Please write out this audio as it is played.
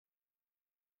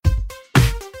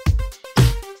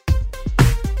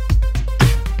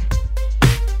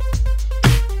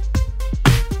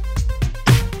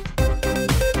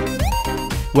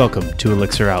Welcome to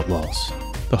Elixir Outlaws,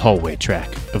 the hallway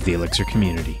track of the Elixir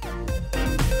community.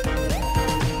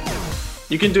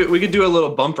 We could do a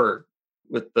little bumper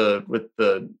with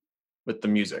the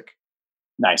music.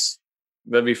 Nice.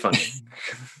 That'd be fun.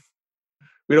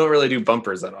 We don't really do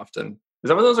bumpers that often. Is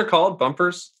that what those are called?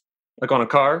 Bumpers? Like on a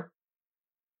car?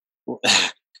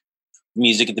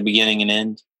 Music at the beginning and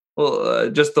end. Well,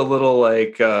 just the little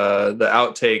the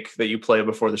outtake that you play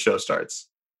before the show starts.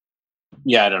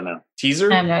 Yeah, I don't know.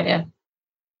 Teaser? I have no idea.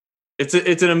 It's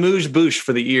an amuse-bouche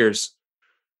for the ears.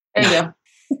 There you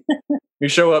go. You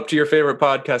show up to your favorite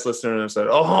podcast listener and say,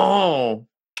 "Oh,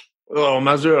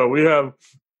 Mazur, we have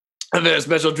a very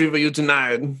special treat for you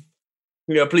tonight.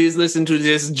 Yeah, please listen to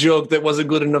this joke that wasn't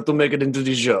good enough to make it into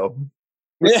the show.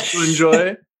 You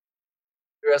enjoy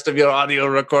the rest of your audio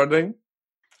recording."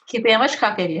 Kippy, how much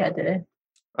coffee have you had today?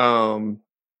 I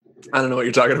don't know what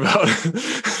you're talking about.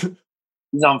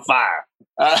 He's on fire.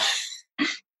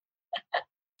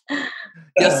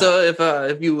 Yes, sir.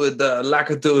 If you would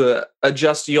like to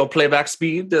adjust your playback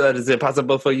speed, is it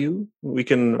possible for you? We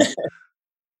can.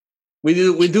 We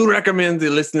do recommend the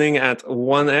listening at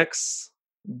 1x,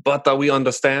 but we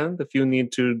understand if you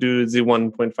need to do the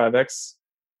 1.5x.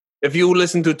 If you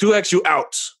listen to 2x, you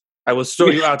out. I will throw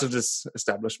you out of this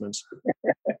establishment.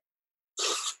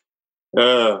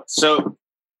 So,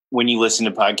 when you listen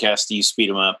to podcasts, do you speed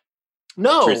them up?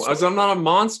 No, as I'm not a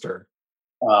monster.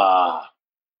 I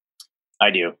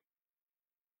do.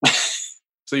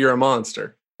 So you're a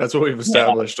monster. That's what we've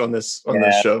established on this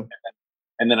show.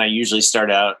 And then I usually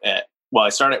start at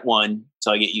 1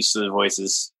 till I get used to the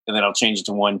voices, and then I'll change it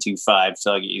to 1, 2, 5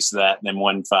 till I get used to that, and then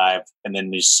 1, 5, and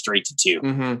then just straight to 2.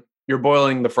 Mm-hmm. You're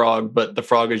boiling the frog, but the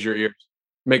frog is your ears.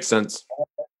 Makes sense.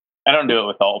 I don't do it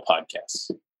with all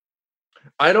podcasts.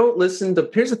 I don't listen to.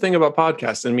 Here's the thing about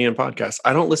podcasts and me and podcasts.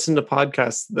 I don't listen to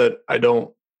podcasts that I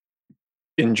don't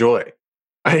enjoy.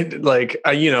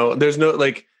 There's no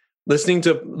listening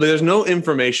to. There's no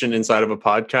information inside of a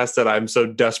podcast that I'm so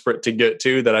desperate to get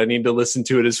to that I need to listen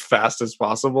to it as fast as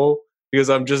possible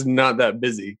because I'm just not that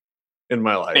busy in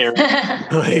my life.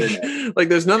 Like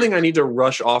there's nothing I need to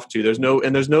rush off to. There's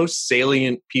no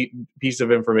salient piece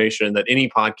of information that any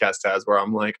podcast has where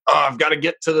I'm like, oh, I've got to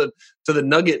get to the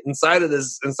nugget inside of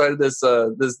this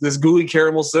gooey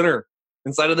caramel center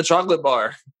inside of the chocolate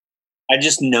bar. I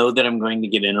just know that I'm going to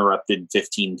get interrupted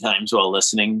 15 times while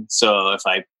listening. So if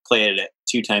I play it at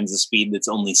 2 times the speed, that's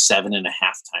only 7.5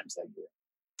 times I do.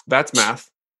 That's math.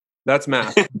 That's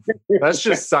That's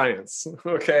just science.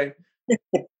 Okay.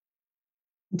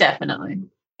 Definitely.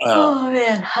 Oh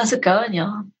man, how's it going,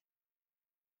 y'all?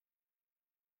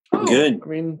 Good. I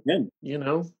mean, good.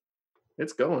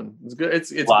 It's going. It's good.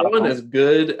 It's going as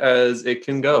good as it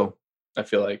can go. I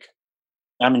feel like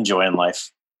I'm enjoying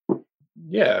life.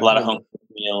 Yeah, a lot of home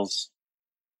meals.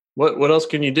 What else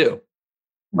can you do?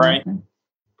 Right.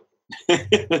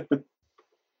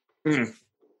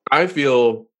 I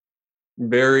feel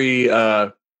very.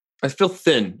 I feel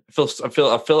thin. I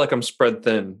feel like I'm spread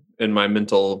thin in my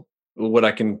mental. What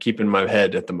I can keep in my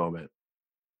head at the moment.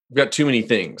 I've got too many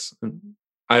things.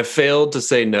 I've failed to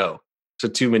say no to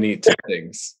too many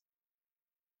things,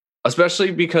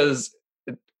 especially because.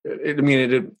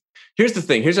 Here's the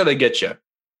thing. Here's how they get you.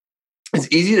 It's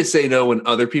easy to say no when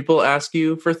other people ask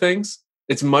you for things.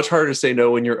 It's much harder to say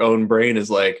no when your own brain is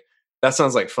like, that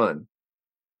sounds like fun.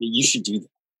 You should do that.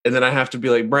 And then I have to be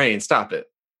like, brain, stop it.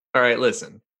 All right,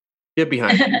 listen, get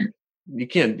behind me. You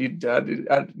can't do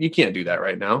that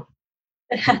right now.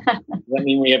 Does that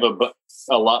mean we have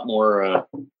a lot more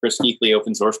Chris Keithley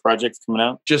open source projects coming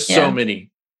out? Just so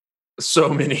many at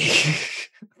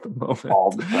the moment.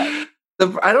 All the time.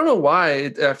 I don't know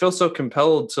why I feel so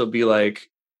compelled to be like,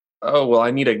 oh, well, I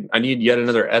need yet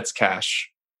another Etcache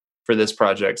for this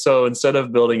project. So instead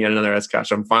of building yet another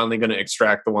Etcache, I'm finally going to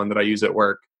extract the one that I use at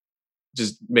work,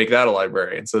 just make that a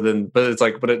library. And so then, but it's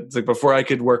like before I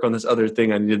could work on this other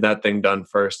thing, I needed that thing done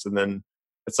first. And then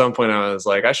at some point I was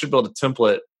like, I should build a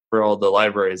template for all the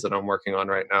libraries that I'm working on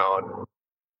right now. And of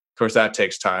course that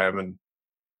takes time. And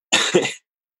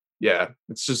yeah,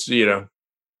 it's just,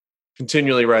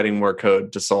 continually writing more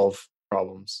code to solve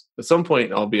problems. At some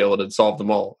point, I'll be able to solve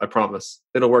them all. I promise.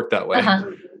 It'll work that way.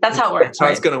 That's how it works. That's how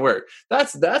it's going to work.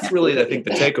 That's really, I think,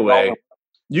 the takeaway.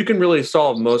 You can really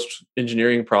solve most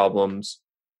engineering problems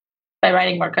by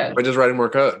writing more code. By just writing more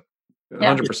code.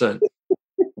 100%.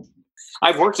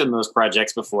 I've worked on those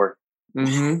projects before.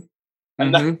 Mm-hmm.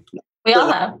 Mm-hmm. We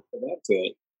all have.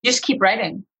 You just keep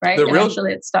writing, right?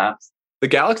 Eventually it stops. The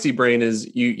galaxy brain is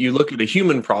you look at a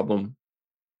human problem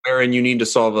wherein you need to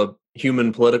solve a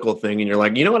human political thing, and you're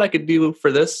like, you know what I could do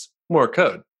for this? More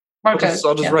code. I'll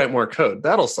just write more code.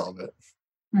 That'll solve it.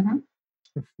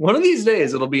 One of these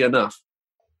days, it'll be enough.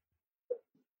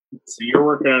 So you're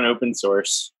working on open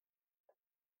source.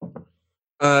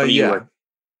 Yeah.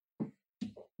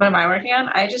 What am I working on?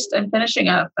 I'm finishing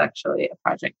up actually a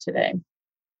project today.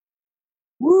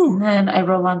 Woo! And then I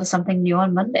roll on to something new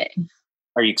on Monday.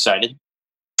 Are you excited?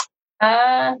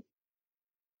 I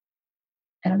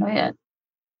don't know yet.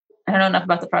 I don't know enough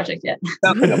about the project yet.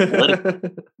 Sounds like a political.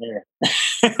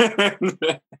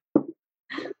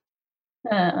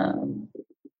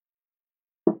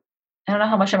 I don't know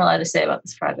how much I'm allowed to say about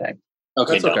this project.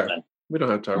 Okay, that's okay. Then. We don't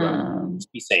have to talk about it.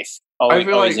 Just be safe. I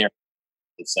feel like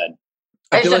it said.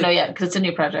 I just don't know yet because it's a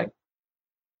new project.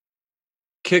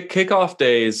 Kickoff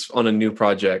days on a new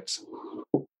project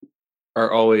are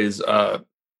always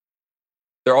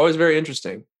they're always very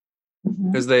interesting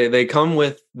because they come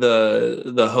with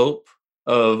the hope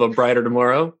of a brighter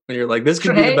tomorrow, and you're like, this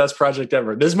could be the best project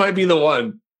ever. This might be the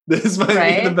one. This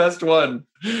might be the best one.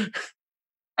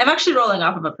 I'm actually rolling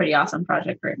off of a pretty awesome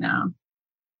project right now.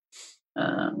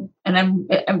 And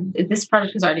this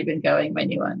project has already been going, my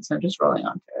new one, so I'm just rolling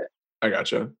onto it. I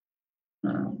gotcha.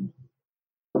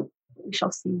 We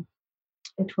shall see.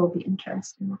 It will be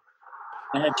interesting.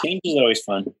 Yeah, change is always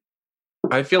fun.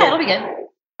 I feel it'll be good.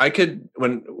 I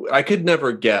could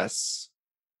never guess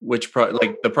which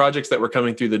the projects that were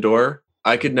coming through the door.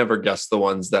 I could never guess the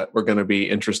ones that were going to be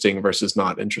interesting versus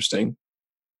not interesting.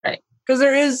 Right. Because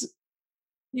there is,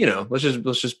 let's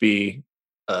just be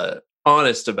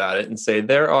honest about it and say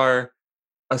there are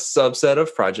a subset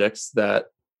of projects that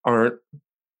aren't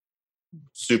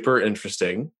super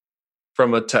interesting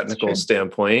from a technical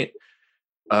standpoint.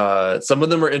 Some of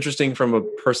them are interesting from a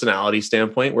personality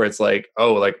standpoint, where it's like,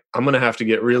 oh, like I'm going to have to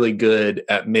get really good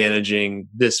at managing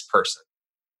this person.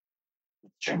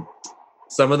 True.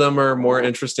 Some of them are more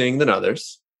interesting than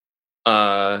others.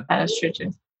 That is true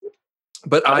too.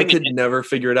 But I could never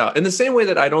figure it out. In the same way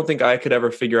that I don't think I could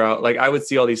ever figure out, like I would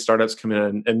see all these startups come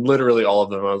in and literally all of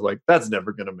them, I was like, that's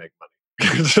never going to make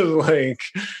money.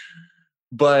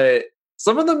 But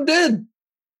some of them did.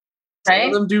 Some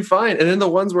of them do fine. And then the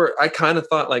ones where I kind of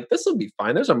thought like, this will be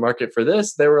fine. There's a market for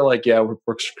this. They were like, yeah, we're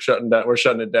shutting down. We're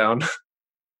shutting it down.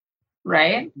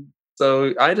 Right.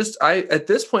 So I at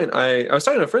this point, I was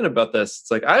talking to a friend about this.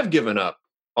 It's like, I've given up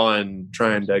on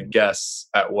trying to guess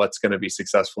at what's going to be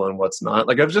successful and what's not.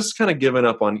 Like I've just kind of given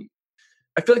up on,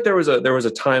 I feel like there was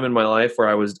a time in my life where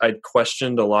I'd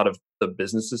questioned a lot of the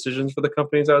business decisions for the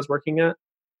companies I was working at.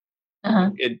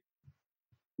 It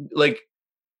like,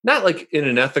 not like in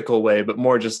an ethical way, but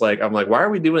more just like, I'm like, why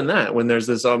are we doing that when there's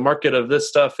this market of this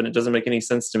stuff and it doesn't make any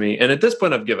sense to me? And at this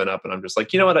point I've given up and I'm just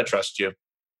like, you know what? I trust you.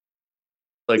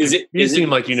 Like you seem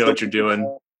like you know what you're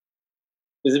doing.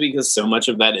 Is it because so much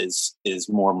of that is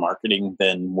more marketing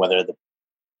than whether the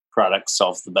product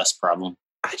solves the best problem?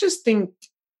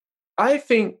 I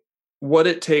think what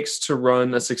it takes to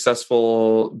run a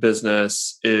successful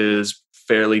business is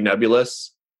fairly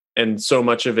nebulous. And so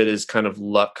much of it is kind of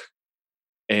luck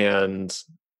and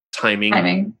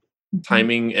timing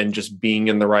and just being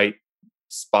in the right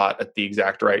spot at the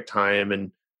exact right time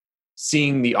and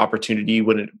seeing the opportunity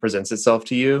when it presents itself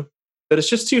to you, that it's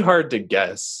just too hard to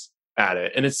guess at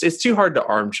it. And it's too hard to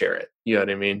armchair it. You know what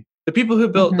I mean? The people who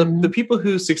build the people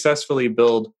who successfully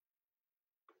build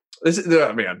this is,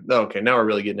 oh man, okay, now we're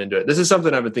really getting into it. This is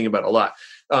something I've been thinking about a lot.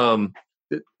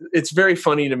 It's very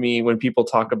funny to me when people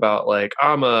talk about like,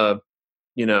 I'm a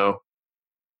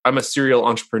serial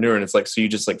entrepreneur, and it's like, so you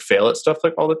just like fail at stuff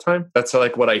like all the time? That's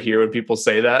like what I hear when people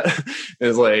say that.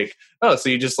 Is like, oh, so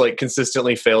you just like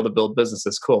consistently fail to build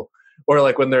businesses. Cool. Or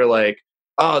like when they're like,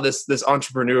 oh, this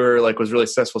entrepreneur like was really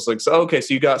successful. So like, so okay,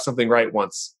 so you got something right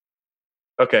once.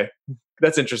 Okay,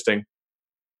 that's interesting.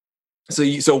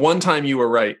 So one time you were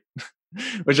right,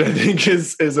 which I think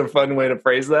is a fun way to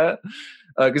phrase that,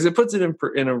 because it puts it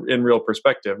in real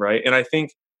perspective, right? And I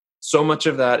think so much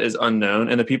of that is unknown,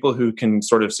 and the people who can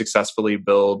sort of successfully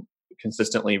build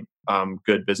consistently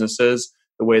good businesses,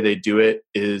 the way they do it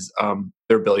is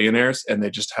they're billionaires, and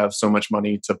they just have so much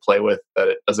money to play with that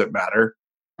it doesn't matter.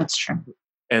 That's true.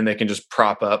 And they can just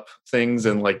prop up things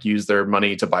and like use their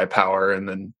money to buy power and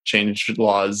then change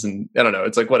laws. And I don't know,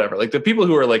 it's like whatever. Like the people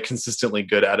who are like consistently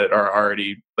good at it are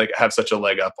already like have such a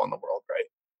leg up on the world, right?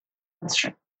 That's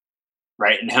true.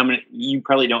 Right. And how many, you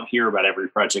probably don't hear about every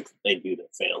project that they do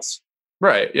that fails.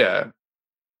 Right. Yeah.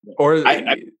 Or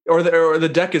the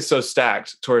deck is so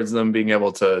stacked towards them being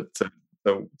able to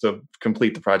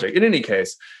complete the project. In any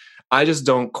case, I just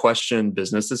don't question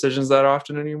business decisions that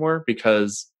often anymore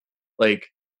because, like,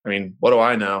 I mean, what do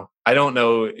I know? I don't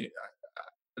know.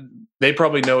 They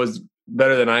probably know as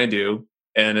better than I do,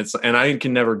 and I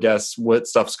can never guess what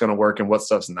stuff's going to work and what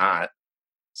stuff's not.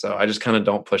 So I just kind of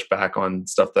don't push back on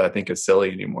stuff that I think is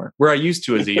silly anymore. Where I used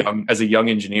to as a young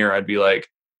engineer, I'd be like,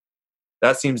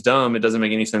 that seems dumb. It doesn't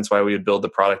make any sense why we would build the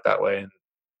product that way. And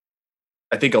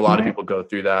I think a lot of people go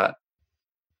through that.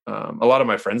 A lot of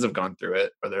my friends have gone through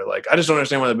it where they're like, I just don't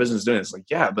understand why the business is doing it. It's like,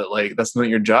 yeah, but like, that's not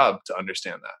your job to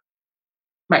understand that.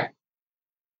 Right.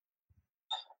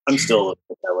 I'm still looking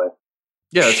at it that way.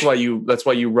 Yeah. That's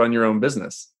why you run your own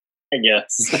business. I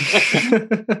guess.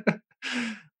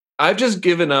 I've just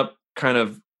given up kind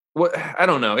of I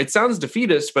don't know. It sounds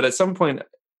defeatist, but at some point,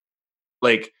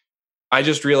 like, I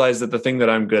just realized that the thing that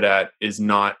I'm good at is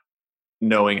not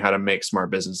knowing how to make smart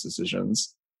business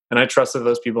decisions. And I trust that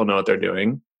those people know what they're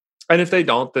doing. And if they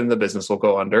don't, then the business will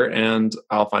go under and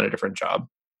I'll find a different job.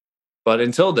 But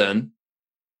until then,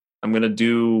 I'm going to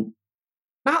do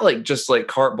not like just like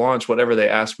carte blanche, whatever they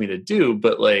ask me to do,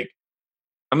 but like,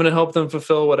 I'm going to help them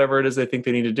fulfill whatever it is they think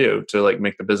they need to do to like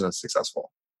make the business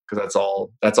successful. Because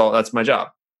that's my job.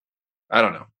 I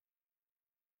don't know.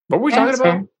 What were we talking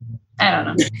about? I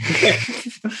don't know.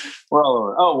 We're all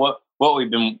over. Oh, what we've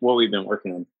been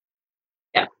working on.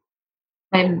 Yeah.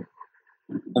 And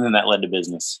then that led to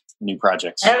business, new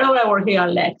projects. I don't know what I'm working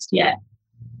on next yet,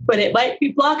 but it might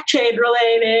be blockchain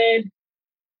related.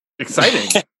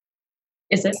 Exciting.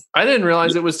 Is it? I didn't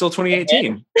realize it was still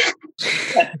 2018.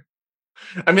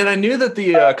 I mean, I knew that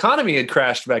the economy had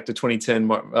crashed back to 2010,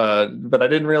 but I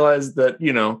didn't realize that,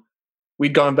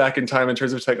 we'd gone back in time in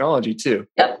terms of technology too.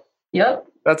 Yep.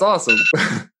 That's awesome.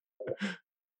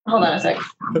 Hold on a second.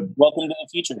 Welcome to the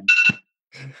future.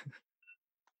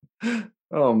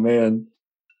 Oh man.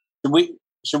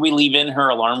 Should we leave in her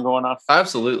alarm going off?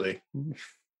 Absolutely.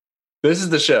 This is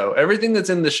the show. Everything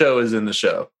that's in the show is in the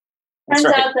show. Turns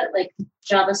out that like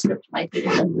JavaScript might be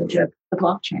the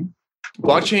blockchain.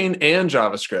 Blockchain and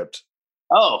JavaScript.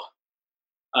 Oh.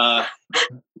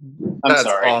 That's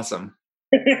sorry. Awesome.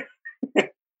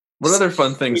 What other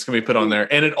fun things can we put on there?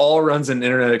 And it all runs in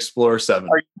Internet Explorer 7.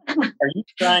 Are you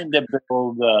trying to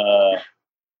build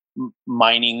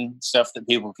mining stuff that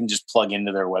people can just plug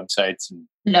into their websites?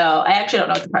 No, I actually don't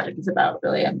know what the project is about,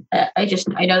 really. I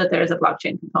know that there is a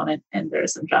blockchain component and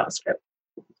there's some JavaScript.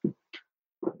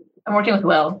 I'm working with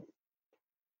Will.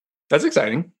 That's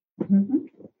exciting. Mm-hmm.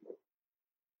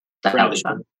 That was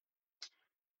fun.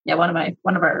 Yeah, one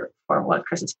of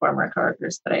Chris's former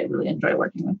coworkers that I really enjoy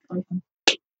working with.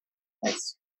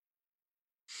 Nice.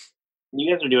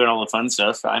 You guys are doing all the fun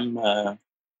stuff. I'm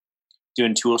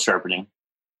doing tool sharpening.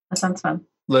 That sounds fun.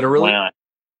 Literally? Why not?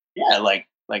 Yeah, like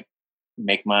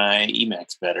make my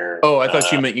Emacs better. Oh, I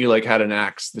thought you meant you like had an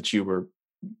axe that you were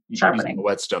sharpening using a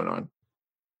whetstone on.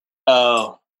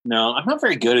 Oh, no, I'm not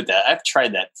very good at that. I've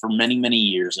tried that for many, many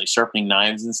years, like sharpening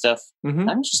knives and stuff. Mm-hmm.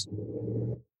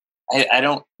 I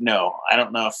don't know. I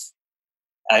don't know if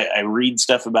I read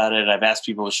stuff about it. I've asked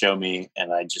people to show me,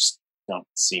 and I just don't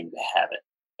seem to have it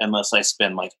unless I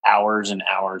spend like hours and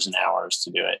hours and hours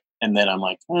to do it. And then I'm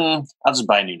like, I'll just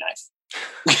buy a new knife.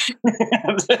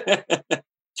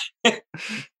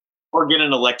 Or get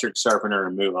an electric sharpener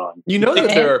and move on. You know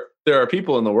that there are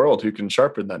people in the world who can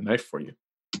sharpen that knife for you.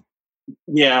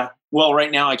 Yeah. Well,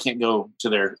 right now I can't go to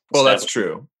their. Well, that's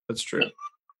true. That's true.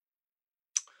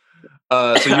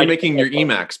 So you're making your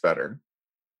Emacs better.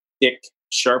 Stick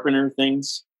sharpener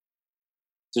things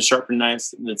to sharpen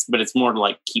knives. But it's more to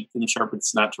like keep them sharp.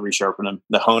 It's not to resharpen them.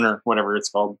 The honer, whatever it's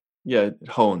called. Yeah, it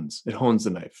hones. It hones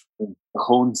the knife. It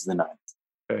hones the knife.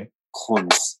 Okay.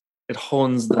 Hones. It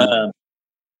hones the knife.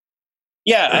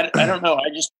 Yeah, I don't know.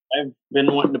 I've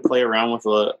been wanting to play around with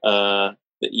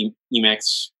the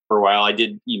Emacs for a while. I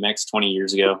did Emacs 20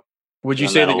 years ago. Would you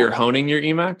say that you're honing your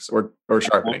Emacs or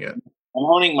sharpening it? I'm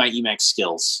honing my Emacs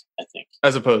skills, I think.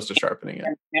 As opposed to sharpening it.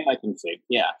 And my config,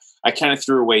 yeah. I kind of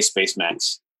threw away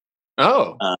SpaceMax.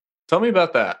 Oh, tell me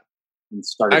about that.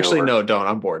 Actually, over. No, don't.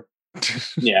 I'm bored.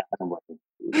 Yeah, I'm bored.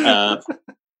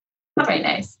 Very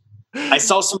nice. I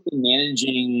saw somebody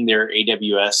managing their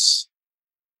AWS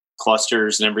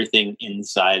clusters and everything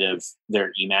inside of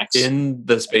their Emacs. In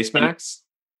the SpaceMax?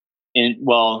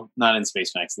 Well, not in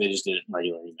SpaceMax. They just did it in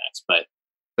regular Emacs, but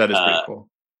that is pretty cool.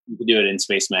 You could do it in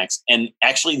SpaceMax, and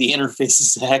actually, the interface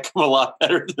is a heck of a lot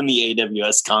better than the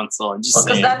AWS console.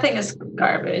 Because that thing is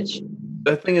garbage.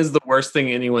 That thing is the worst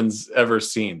thing anyone's ever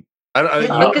seen.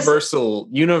 Universal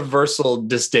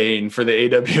disdain for the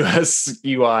AWS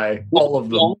UI. All of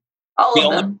them. The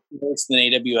only thing worse than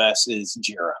AWS is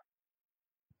Jira.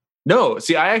 No,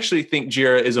 see, I actually think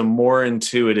Jira is a more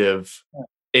intuitive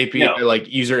API, like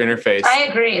user interface. I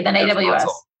agree than AWS.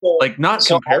 Like not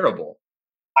comparable.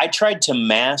 I tried to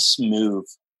mass move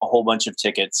a whole bunch of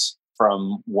tickets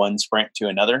from one sprint to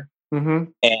another. Mm-hmm.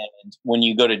 And when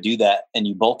you go to do that and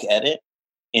you bulk edit,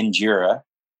 in Jira.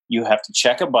 You have to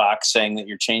check a box saying that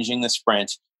you're changing the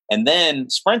sprint. And then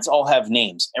sprints all have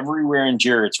names. Everywhere in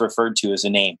Jira, it's referred to as a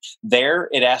name. There,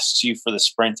 it asks you for the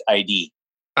sprint ID.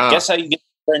 Guess how you get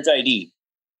the sprint ID?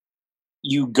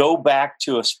 You go back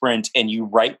to a sprint and you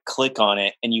right-click on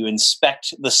it and you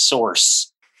inspect the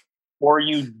source, or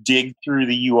you dig through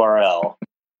the URL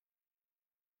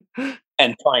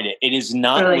and find it. It is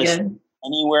not Really listed good.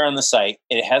 anywhere on the site.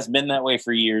 It has been that way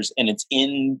for years, and it's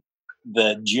in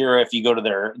the Jira. If you go to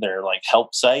their like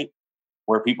help site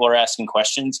where people are asking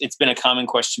questions, it's been a common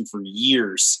question for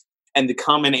years, and the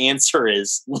common answer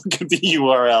is look at the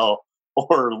URL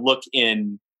or look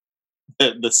in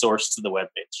the source to the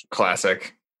webpage.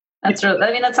 Classic. That's really,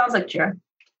 I mean, that sounds like Jira.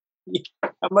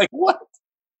 I'm like, what?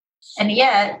 And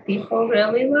yet, people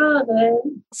really love it.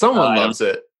 Someone loves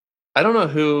it. I don't know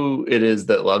who it is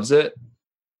that loves it,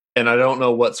 and I don't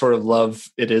know what sort of love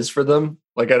it is for them.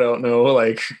 Like, I don't know,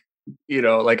 like, you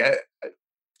know, like,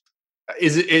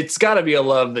 it's got to be a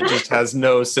love that just has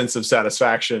no sense of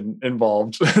satisfaction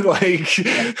involved. like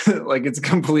it's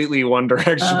completely one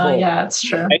directional. Yeah, it's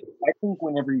true. I think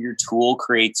whenever your tool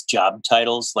creates job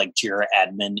titles, like Jira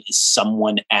admin is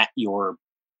someone at your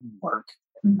work,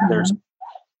 the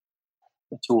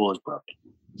tool is broken.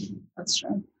 That's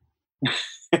true.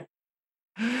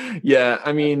 Yeah,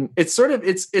 I mean, it's sort of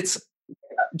it's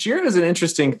Jira is an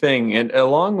interesting thing, and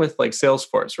along with like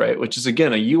Salesforce, right, which is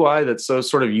again a UI that's so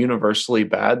sort of universally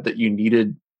bad that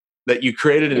you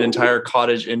created an entire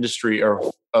cottage industry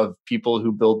of people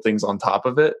who build things on top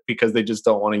of it because they just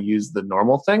don't want to use the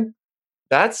normal thing.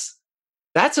 That's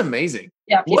amazing.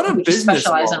 Yeah, what a business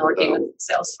specialize model, in working though. with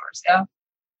Salesforce. Yeah,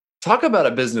 Talk about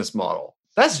a business model.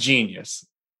 That's genius.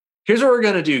 Here's what we're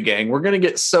gonna do, gang. We're gonna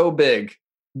get so big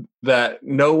that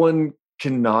no one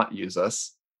cannot use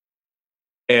us.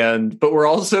 But we're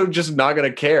also just not going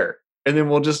to care. And then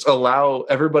we'll just allow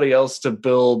everybody else to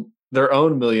build their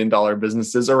own $1 million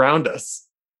businesses around us.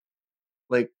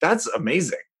 Like, that's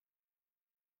amazing.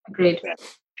 agreed.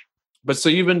 But so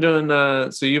you've been doing,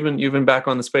 you've been back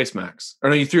on the Space Max. Or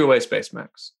no, you threw away Space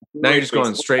Max. Now you're just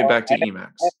going straight back to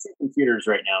Emacs. I have 2 computers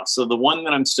right now. So the one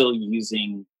that I'm still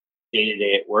using day to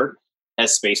day at work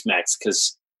has Space Max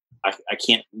because I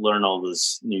can't learn all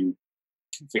those new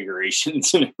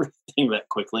configurations and everything that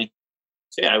quickly.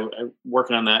 So yeah, I'm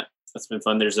working on that. That's been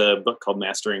fun. There's a book called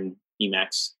Mastering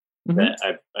Emacs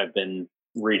that I've been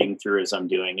reading through as I'm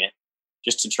doing it,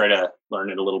 just to try to learn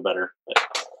it a little better. But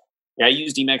yeah, I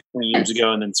used Emacs 20 years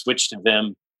ago and then switched to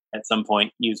Vim at some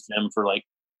point. Used Vim for like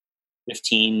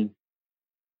 15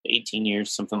 to 18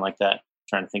 years, something like that. I'm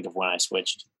trying to think of when I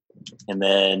switched. And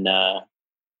then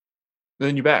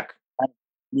you're back.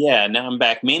 Yeah, now I'm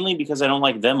back mainly because I don't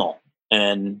like Viml.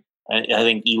 And I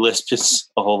think eLisp is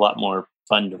a whole lot more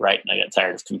fun to write, and I got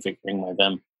tired of configuring my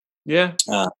Vim. Yeah.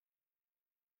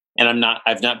 And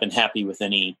I've not been happy with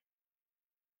any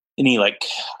like,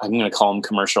 I'm going to call them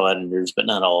commercial editors, but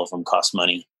not all of them cost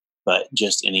money, but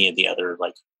just any of the other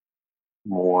like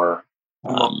more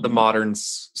the modern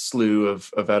slew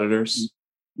of editors.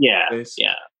 Yeah. Space.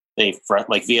 Yeah. They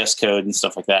like VS Code and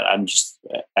stuff like that.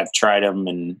 I've tried them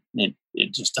and it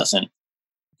just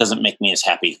doesn't make me as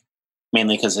happy.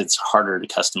 Mainly because it's harder to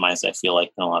customize, I feel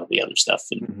like, than a lot of the other stuff.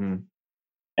 And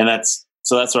that's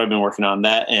what I've been working on,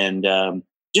 that and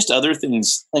just other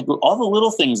things, like all the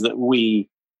little things that we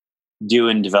do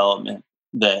in development,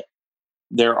 that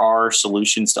there are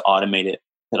solutions to automate it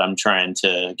that I'm trying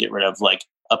to get rid of, like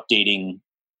updating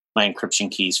my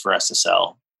encryption keys for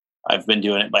SSL. I've been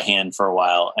doing it by hand for a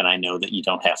while, and I know that you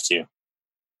don't have to.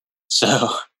 So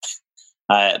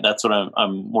that's what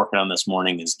I'm working on this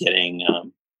morning, is getting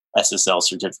SSL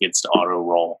certificates to auto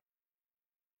roll,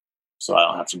 so I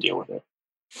don't have to deal with it.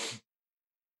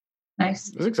 Nice.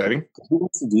 That's exciting. Who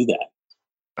wants to do that?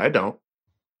 I don't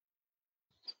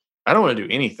want to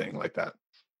do anything like that.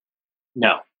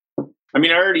 No. I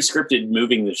mean, I already scripted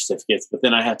moving the certificates, but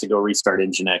then I had to go restart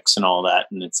Nginx and all that.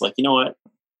 And it's like, you know what?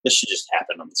 This should just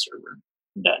happen on the server.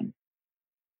 Done.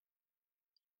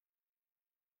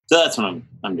 So that's what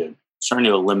I'm doing. Trying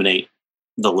to eliminate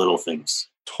the little things.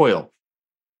 Toil.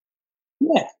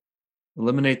 Yeah.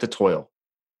 Eliminate the toil.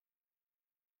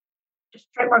 Just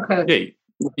write more code. Yeah,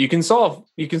 you can solve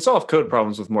code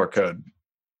problems with more code.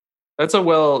 That's a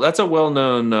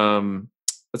well-known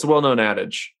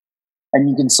adage. And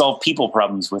you can solve people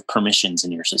problems with permissions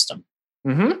in your system.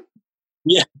 Mm-hmm.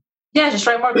 Yeah. Yeah, just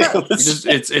write more code.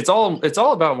 It's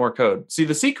all about more code. See,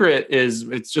 the secret is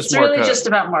it's really code. just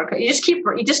about more code. You just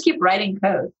keep writing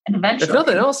code, and eventually, if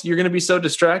nothing else, you're going to be so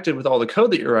distracted with all the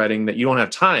code that you're writing that you don't have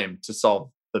time to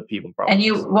solve the people problems. And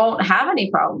you won't have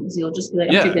any problems. You'll just be like,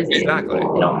 I'm Yeah, too busy. exactly.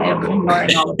 I'm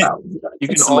ignoring all the problems. You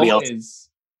can somebody always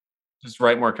just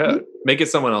write more code. Make it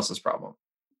someone else's problem.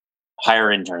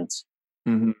 Hire interns.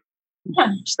 Mm-hmm.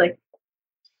 Yeah, just like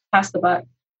pass the buck.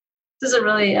 This is a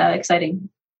really exciting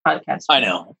podcast. I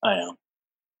know.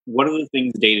 What are the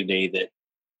things day to day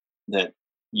that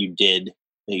you did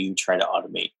that you try to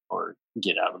automate or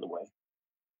get out of the way?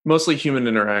 Mostly human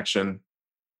interaction.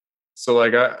 So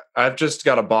like I've just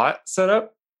got a bot set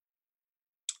up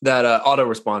that auto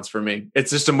responds for me. It's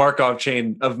just a Markov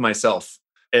chain of myself,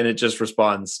 and it just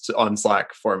responds on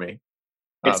Slack for me.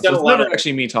 It's so got it's a lot never of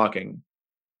actually me talking.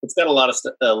 It's got a lot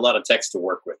of text to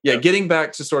work with. Yeah, getting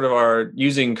back to sort of our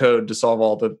using code to solve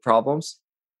all the problems.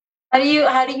 How do you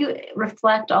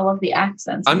reflect all of the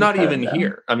accents? I'm not code, even though?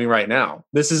 here. I mean, right now,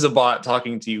 this is a bot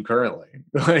talking to you currently.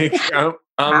 Like I'm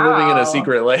living in a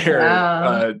secret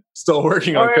layer, still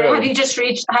working on code. Have you just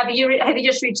reached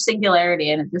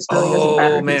singularity and it just really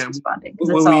doesn't matter who's responding?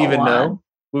 Will we even know?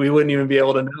 We wouldn't even be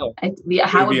able to know. How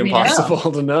would it would be we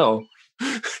impossible to know.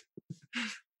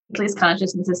 At least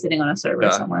consciousness is sitting on a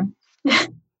server somewhere.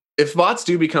 If bots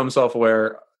do become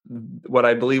self-aware, what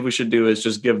I believe we should do is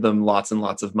just give them lots and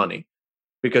lots of money.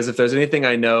 Because if there's anything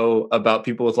I know about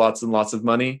people with lots and lots of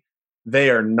money, they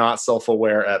are not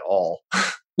self-aware at all.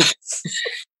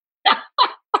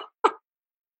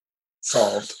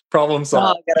 Solved. Problem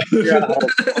solved. I gotta figure out how to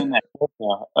explain that.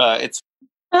 It's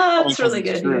really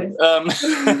good. Man.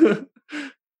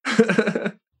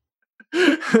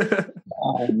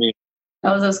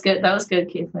 That was good. That was good,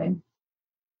 Keithley.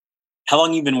 How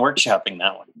long you been workshopping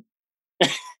that one?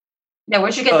 Yeah,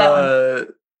 where'd you get that one?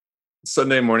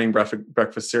 Sunday morning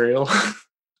breakfast cereal.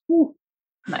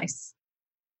 Nice.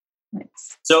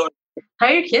 So, how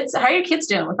are your kids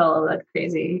doing with all of that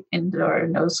crazy indoor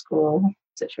no school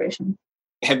situation?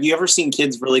 Have you ever seen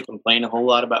kids really complain a whole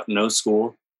lot about no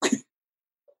school?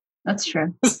 That's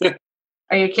true.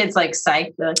 Are your kids like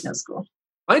psyched? They're like no school.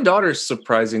 My daughter's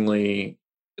surprisingly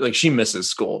like she misses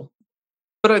school,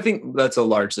 but I think that's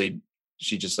largely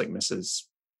she just like misses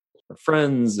her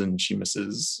friends and she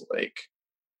misses like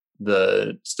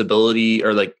the stability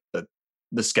or like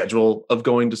the schedule of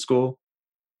going to school.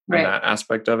 Right. And that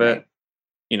aspect of it,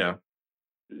 you know,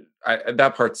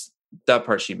 that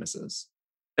part she misses.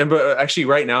 But actually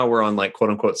right now we're on like quote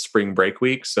unquote spring break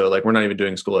week. So like we're not even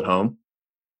doing school at home.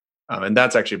 And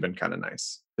that's actually been kind of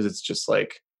nice because it's just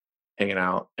like hanging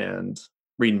out and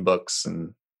reading books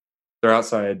and they're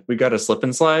outside. We got a slip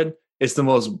and slide. It's the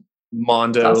most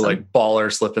Mondo like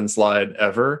baller slip and slide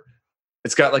ever.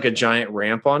 It's got like a giant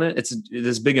ramp on it. It's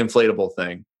this big inflatable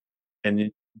thing. And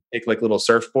you take like little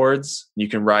surfboards. You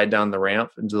can ride down the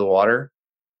ramp into the water.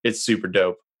 It's super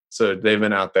dope. So they've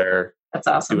been out there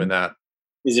doing that.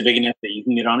 Is it big enough that you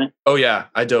can get on it? Oh yeah.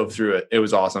 I dove through it. It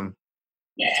was awesome.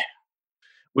 Yeah.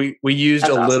 We used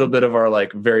a little bit of our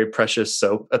like very precious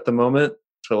soap at the moment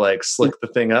to like slick the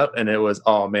thing up. And it was,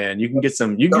 oh man, you can get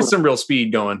some real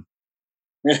speed going.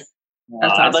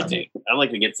 I'd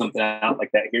like to get something out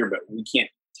like that here, but we can't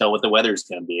tell what the weather's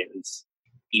going to be. It was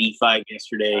 85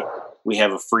 yesterday. We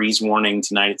have a freeze warning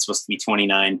tonight. It's supposed to be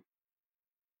 29.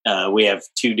 We have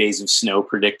 2 days of snow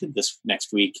predicted this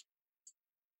next week.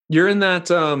 You're in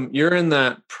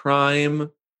that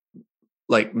prime,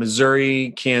 like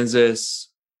Missouri, Kansas,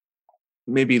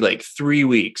 maybe like 3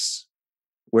 weeks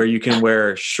where you can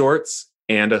wear shorts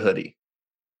and a hoodie.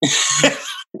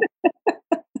 It's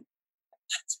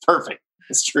perfect.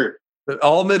 It's true. But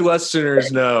all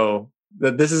Midwesterners know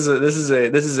that this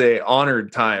is a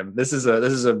honored time. This is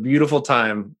a beautiful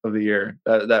time of the year.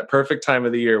 That perfect time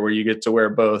of the year where you get to wear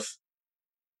both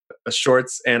a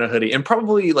shorts and a hoodie, and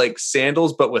probably like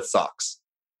sandals, but with socks.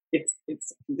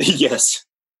 It's yes.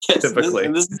 Typically,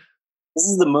 this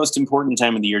is the most important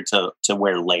time of the year to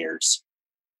wear layers,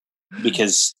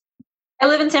 because I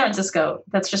live in San Francisco.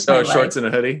 That's just my life. Shorts and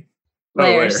a hoodie.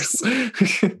 Layers.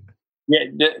 Yeah.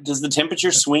 Does the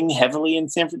temperature swing heavily in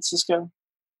San Francisco?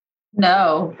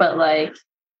 No, but like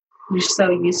you're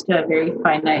so used to a very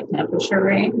finite temperature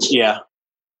range. Yeah.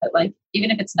 But like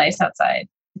even if it's nice outside,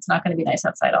 it's not going to be nice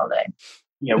outside all day.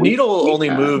 Yeah, needle only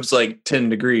moves like 10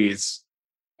 degrees.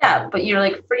 Yeah, but you're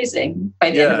like freezing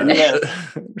by the end of the day.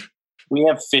 We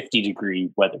have 50-degree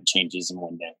weather changes in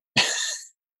one day.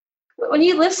 When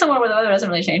you live somewhere where the weather doesn't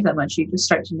really change that much, you just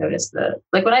start to notice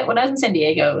when I was in San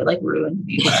Diego, it like ruined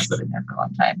me when I was living there for a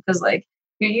long time. Because like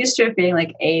you're used to it being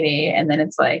like 80 and then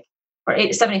it's like, or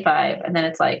 75 and then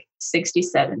it's like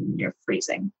 67 and you're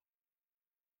freezing.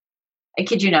 I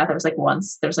kid you not, there was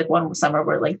one summer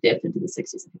where it like dipped into the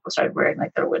 60s and people started wearing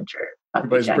like their winter.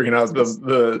 Everybody's bringing out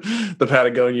the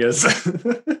Patagonias.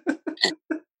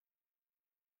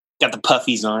 Got the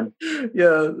puffies on.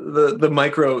 Yeah, the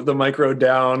micro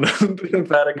down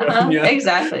Patagonia.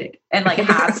 Exactly. And like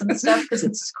hats and stuff because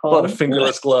it's A lot cold. of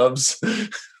fingerless gloves.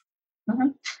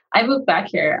 I moved back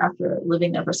here after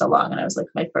living there for so long, and I was like,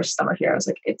 my first summer here, I was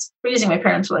like, it's freezing. My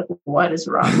parents were like, what is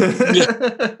wrong?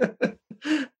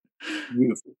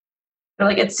 Beautiful. They're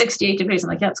like, it's 68 degrees. I'm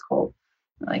like, yeah, it's cold.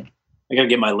 I'm like, I gotta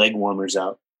get my leg warmers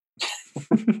out.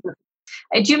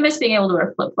 I do miss being able to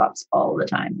wear flip flops all the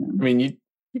time. I mean,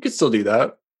 you could still do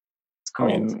that. It's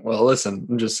cold. I mean, well, listen,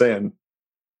 I'm just saying.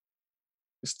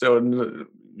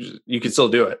 You could still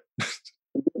do it.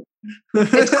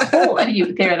 It's cold, and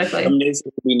you theoretically. Some days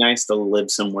it would be nice to live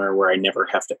somewhere where I never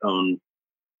have to own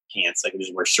pants. I can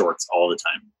just wear shorts all the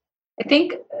time. I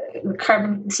think the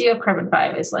CEO of Carbon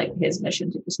 5 is like his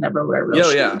mission to just never wear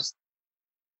real shoes.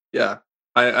 Yeah.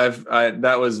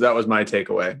 That was my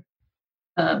takeaway.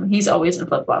 He's always in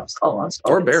flip flops, almost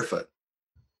Or always. barefoot.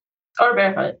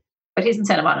 But he's in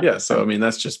Santa Monica. Yeah, so I mean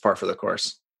that's just par for the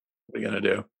course. What are you gonna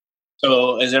do?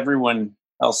 So as everyone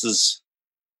else's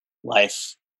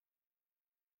life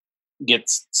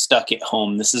gets stuck at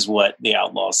home, this is what the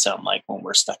Outlaws sound like when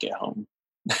we're stuck at home.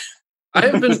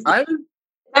 I've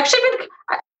actually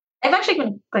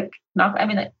been like knock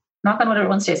on wood,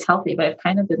 everyone stays healthy, but I've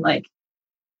kind of been like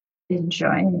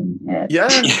enjoying it. Yeah.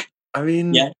 I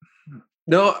mean, Yeah.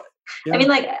 No. Yeah. I mean,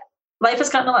 like life has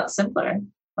gotten a lot simpler.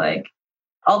 Like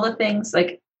all the things,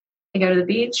 like I go to the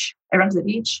beach, I run to the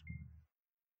beach,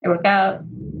 I work out,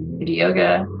 I do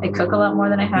yoga, I cook a lot more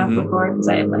than I have before because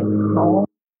I have like home.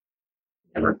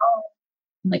 I'm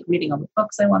like reading all the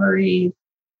books I want to read,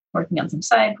 working on some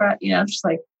side projects, just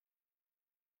like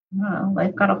I don't know,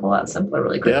 life got a whole lot simpler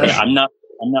really quickly. Yeah. I'm not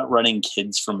running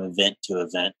kids from event to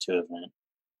event to event.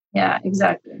 Yeah,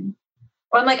 exactly.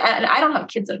 Or like I don't have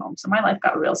kids at home, so my life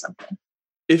got real simple.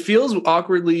 It feels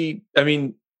awkwardly. I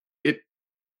mean,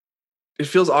 it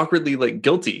feels awkwardly like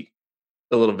guilty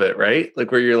a little bit, right?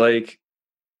 Like where you're like,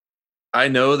 I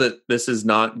know that this is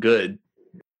not good,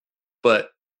 but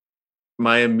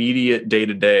my immediate day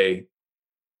to day,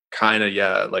 kind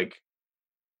of like.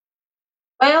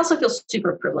 I also feel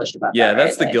super privileged about that. Yeah,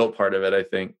 that's right? the guilt part of it, I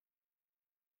think.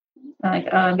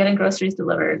 Like I'm getting groceries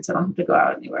delivered, so I don't have to go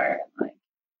out anywhere. Like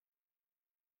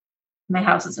my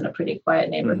house is in a pretty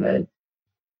quiet neighborhood.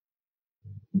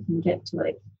 You can get to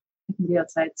I can be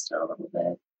outside still a little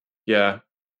bit. Yeah.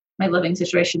 My living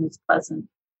situation is pleasant.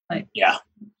 Like Yeah.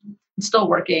 I'm still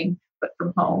working, but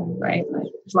from home, right? Like,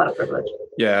 there's a lot of privilege.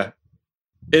 Yeah.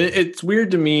 It's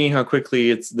weird to me how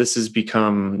quickly this has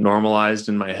become normalized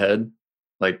in my head.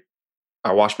 Like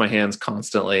I wash my hands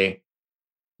constantly.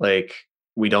 Like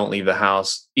we don't leave the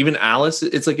house. Even Alice,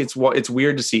 it's like it's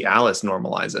weird to see Alice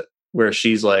normalize it, where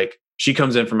she's like she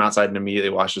comes in from outside and immediately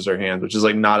washes her hands, which is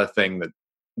like not a thing that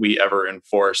we ever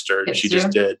enforced or she just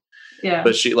did. Yeah.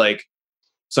 But she like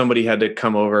somebody had to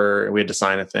come over and we had to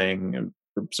sign a thing and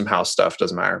some house stuff,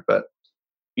 doesn't matter. But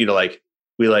like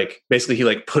we like basically he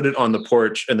like put it on the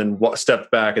porch and then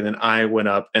stepped back and then I went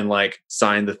up and like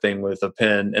signed the thing with a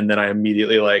pen and then I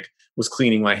immediately like was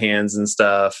cleaning my hands and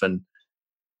stuff and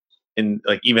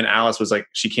like even Alice was like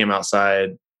she came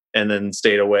outside and then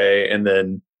stayed away and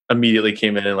then immediately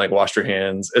came in and like washed her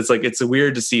hands. It's like it's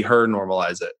weird to see her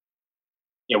normalize it.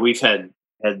 Yeah, we've had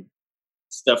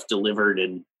stuff delivered,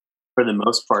 and for the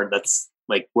most part, that's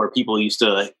like where people used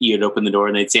to you'd open the door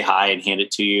and they'd say hi and hand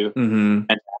it to you, and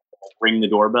ring the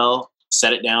doorbell,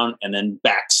 set it down, and then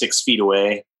back 6 feet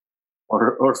away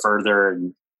or further.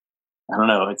 And I don't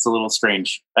know, it's a little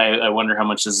strange. I wonder how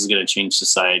much this is going to change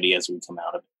society as we come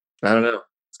out of it. I don't know.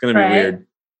 It's going to be weird.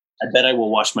 I bet I will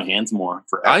wash my hands more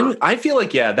forever. I feel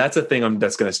like, yeah, that's a thing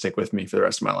that's going to stick with me for the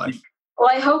rest of my life. Well,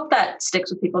 I hope that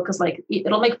sticks with people because like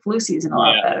it'll make flu season a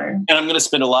lot better. And I'm going to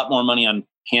spend a lot more money on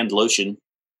hand lotion.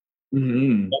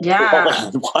 Mm-hmm.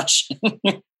 Yeah. Wash.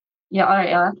 Yeah. All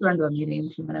right. I'll have to run to a meeting in a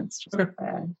few minutes. Just okay.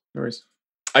 No worries.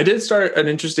 I did start an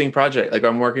interesting project. Like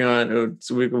I'm working on,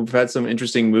 so we've had some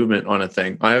interesting movement on a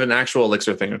thing. I have an actual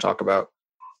Elixir thing to talk about.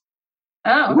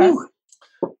 Oh, okay. Ooh.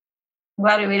 I'm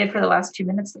glad we waited for the last 2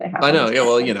 minutes that I have. I know. Yeah.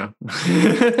 Well,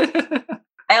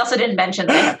 I also didn't mention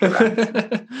that I have to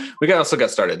run. We also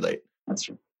got started late. That's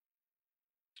true.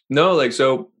 No, like,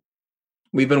 so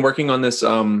we've been working on this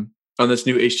new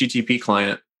HTTP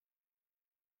client,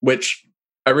 which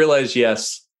I realized,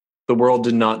 yes, the world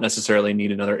did not necessarily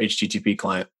need another HTTP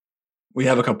client. We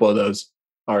have a couple of those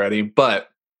already, but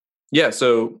yeah,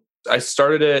 so I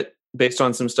started it based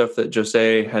on some stuff that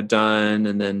Jose had done.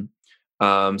 And then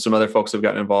some other folks have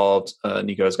gotten involved.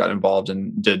 Nico's gotten involved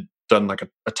and done like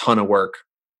a ton of work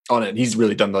on it. He's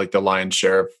really done like the lion's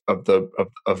share of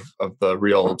the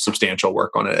real substantial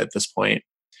work on it at this point.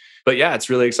 But yeah, it's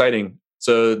really exciting.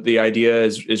 So the idea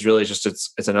is really just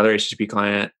it's another HTTP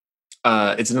client.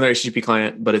 It's another HTTP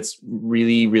client, but it's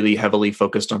really, really heavily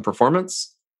focused on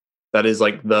performance. That is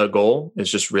like the goal. It's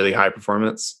just really high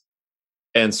performance.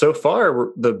 And so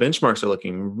far, the benchmarks are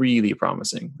looking really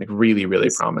promising, like really, really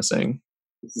promising.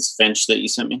 This is Finch that you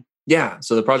sent me? Yeah.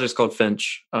 So the project's called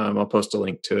Finch. I'll post a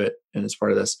link to it, and it's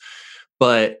part of this.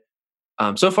 But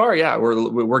so far, yeah,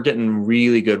 we're getting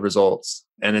really good results,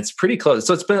 and it's pretty close.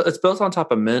 So it's built on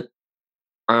top of Mint,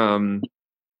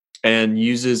 and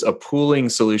uses a pooling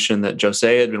solution that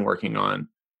Jose had been working on,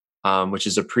 which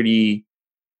is a pretty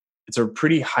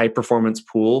high performance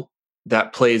pool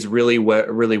that plays really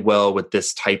well with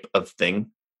this type of thing.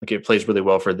 Like it plays really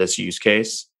well for this use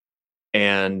case.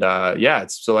 And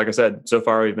so like I said, so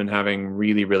far we've been having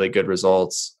really, really good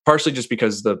results. Partially just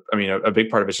because a big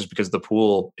part of it's just because the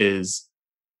pool is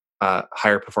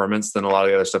higher performance than a lot of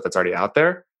the other stuff that's already out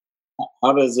there.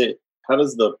 How does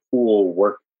the pool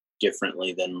work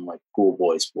differently than like Pool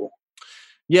Boy's pool?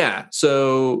 Yeah,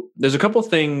 so there's a couple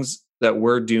things that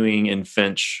we're doing in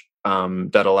Finch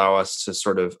that allow us to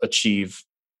sort of achieve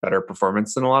better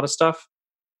performance than a lot of stuff.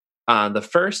 The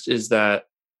first is that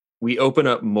we open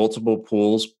up multiple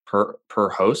pools per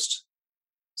host.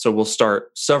 So we'll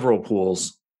start several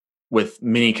pools with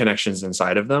many connections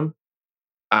inside of them.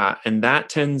 And that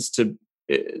tends to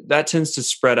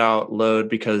spread out load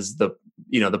because the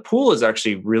pool is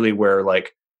actually really where,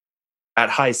 like, at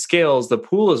high scales, the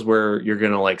pool is where you're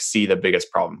going to like see the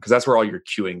biggest problem, because that's where all your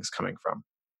queuing is coming from.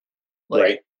 Like,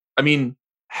 right. I mean,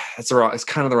 it's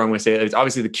kind of the wrong way to say it. It's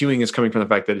obviously the queuing is coming from the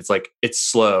fact that it's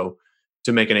slow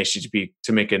to make an HTTP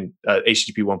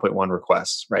 1.1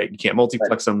 request, right? You can't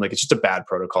multiplex them. Like, it's just a bad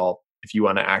protocol if you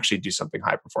want to actually do something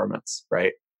high performance,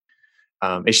 right?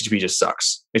 HTTP just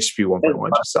sucks. HTTP 1.1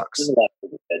 just sucks.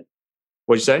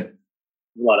 What'd you say? A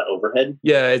lot of overhead.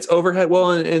 Yeah, it's overhead.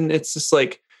 Well, and it's just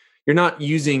like, you're not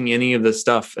using any of the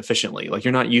stuff efficiently. Like,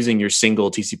 you're not using your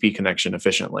single TCP connection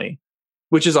efficiently,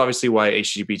 which is obviously why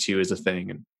HTTP 2 is a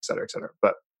thing, and et cetera, et cetera.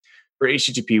 But for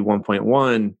HTTP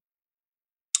 1.1,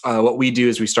 what we do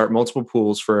is we start multiple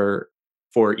pools for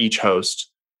each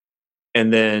host,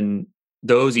 and then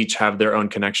those each have their own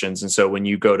connections. And so when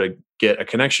you go to get a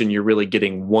connection, you're really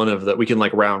getting one of the, we can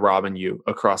like round robin you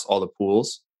across all the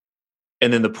pools.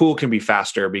 And then the pool can be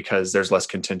faster because there's less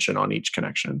contention on each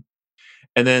connection.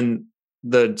 And then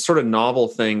the sort of novel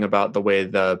thing about the way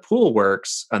the pool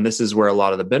works, and this is where a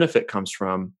lot of the benefit comes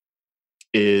from,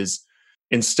 is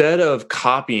instead of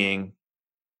copying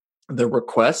the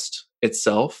request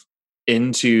itself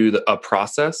into a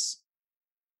process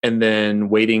and then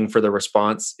waiting for the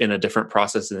response in a different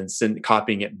process and then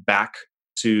copying it back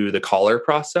to the caller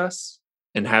process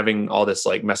and having all this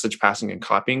like message passing and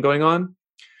copying going on,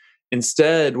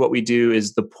 instead, what we do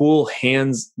is the pool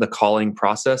hands the calling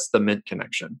process the Mint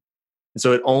connection. And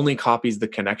so it only copies the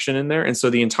connection in there. And so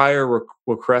the entire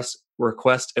request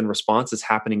and response is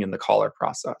happening in the caller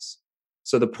process.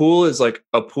 So the pool is like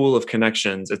a pool of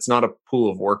connections. It's not a pool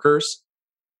of workers,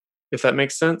 if that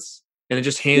makes sense. And it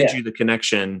just hands you the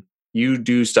connection. You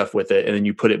do stuff with it, and then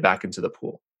you put it back into the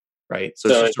pool, right? So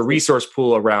it's just a resource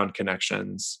pool around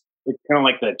connections. It's kind of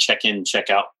like the check-in,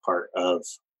 check-out part of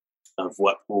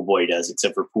what Pool Boy does,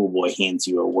 except for Pool Boy hands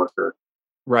you a worker.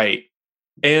 Right.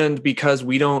 And because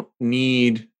we don't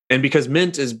need, and because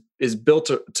Mint is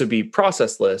built to be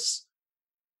processless,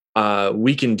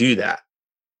 we can do that.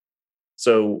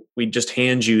 So we just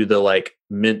hand you the like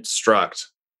Mint struct,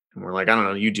 and we're like, I don't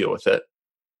know, you deal with it.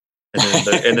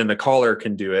 And then the caller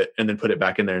can do it and then put it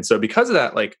back in there. And so because of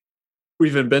that, like,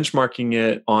 we've been benchmarking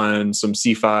it on some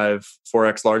C5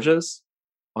 4x larges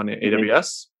on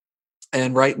AWS.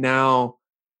 And right now,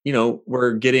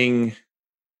 we're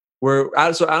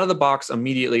out of the box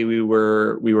immediately. We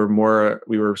sort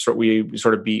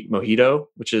of beat Mojito,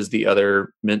 which is the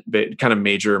other kind of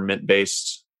major Mint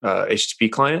based HTTP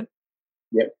client.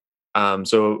 Yep.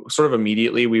 So sort of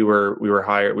immediately we were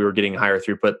getting higher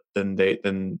throughput than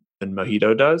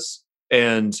Mojito does,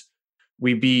 and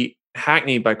we beat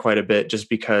Hackney by quite a bit just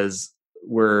because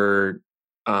we're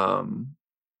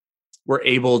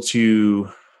able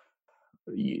to,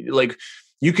 like,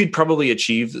 you could probably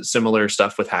achieve similar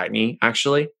stuff with Hackney,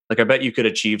 actually. Like, I bet you could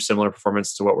achieve similar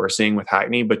performance to what we're seeing with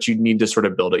Hackney, but you'd need to sort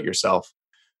of build it yourself,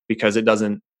 because it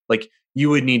doesn't, like,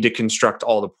 you would need to construct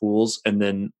all the pools and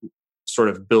then sort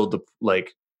of build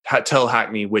tell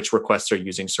Hackney which requests are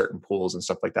using certain pools and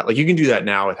stuff like that. Like, you can do that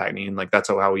now with Hackney, and like that's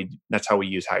how we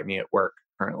use Hackney at work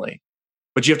currently.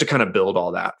 But you have to kind of build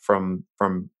all that from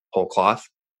whole cloth.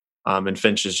 And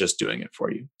Finch is just doing it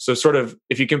for you. So sort of,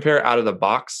 if you compare out of the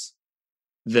box,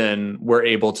 then we're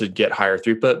able to get higher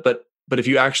throughput. But But if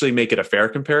you actually make it a fair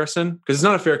comparison, because it's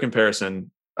not a fair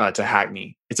comparison to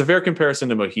Hackney, it's a fair comparison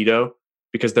to Mojito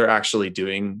because they're actually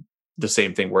doing the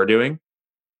same thing we're doing.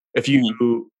 If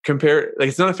you compare, like,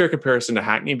 it's not a fair comparison to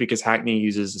Hackney because Hackney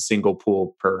uses a single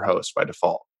pool per host by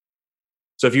default.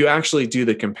 So if you actually do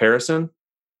the comparison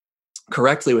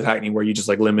correctly with Hackney, where you just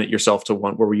like limit yourself to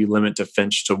one, where you limit to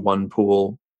Finch to one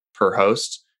pool per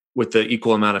host with the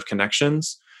equal amount of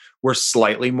connections, we're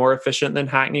slightly more efficient than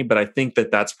Hackney. But I think that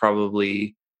that's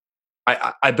probably,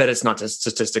 I bet it's not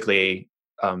statistically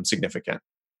significant.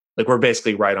 Like, we're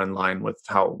basically right on line with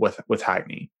with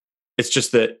Hackney. It's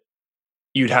just that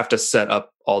you'd have to set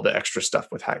up all the extra stuff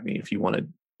with Hackney if you want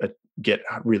to get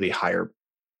really higher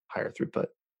throughput.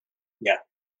 Yeah.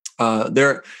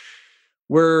 Like,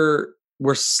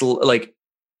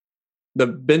 the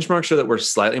benchmarks show that we're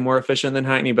slightly more efficient than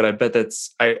Hackney, but I bet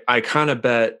I kind of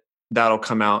bet that'll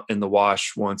come out in the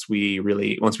wash once we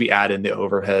add in the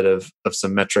overhead of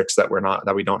some metrics that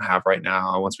we don't have right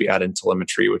now. Once we add in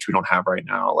telemetry, which we don't have right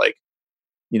now, like,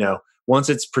 once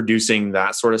it's producing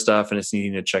that sort of stuff and it's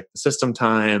needing to check the system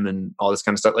time and all this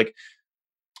kind of stuff, like,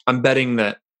 I'm betting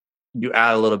that you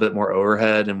add a little bit more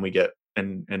overhead and we get,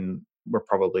 and we're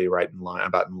probably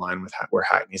about in line with where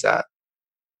Hackney's at.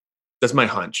 That's my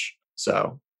hunch.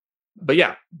 So,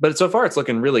 but so far it's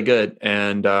looking really good.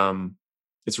 And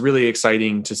it's really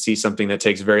exciting to see something that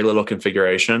takes very little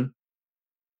configuration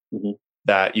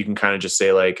that you can kind of just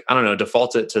say, like, I don't know,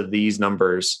 default it to these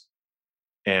numbers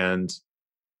and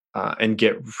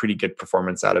get pretty good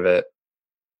performance out of it.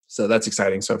 So that's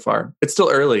exciting so far. It's still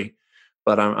early,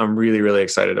 but I'm really, really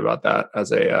excited about that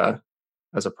as a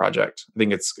project. I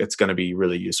think it's going to be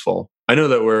really useful. I know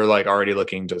that we're like already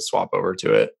looking to swap over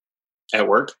to it at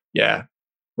work. Yeah,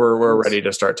 we're ready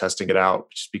to start testing it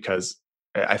out just because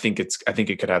I think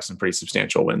it could have some pretty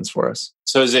substantial wins for us.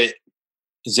 So is it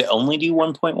only do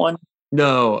 1.1?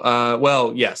 No.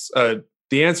 Well, yes. The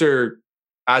answer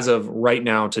as of right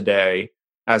now today,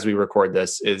 as we record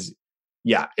this, is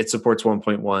it supports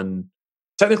 1.1.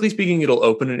 Technically speaking, it'll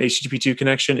open an HTTP2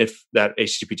 connection if that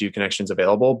HTTP2 connection is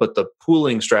available, but the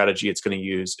pooling strategy it's going to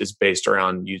use is based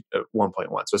around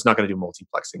 1.1. So it's not going to do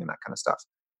multiplexing and that kind of stuff.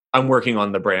 I'm working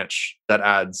on the branch that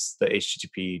adds the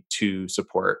HTTP2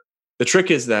 support. The trick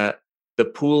is that the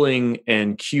pooling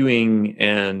and queuing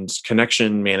and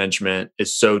connection management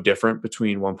is so different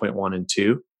between 1.1 and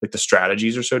 2. Like, the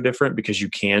strategies are so different because you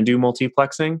can do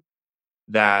multiplexing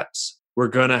that we're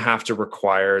going to have to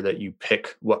require that you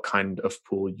pick what kind of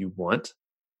pool you want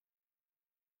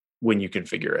when you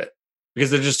configure it,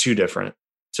 because they're just too different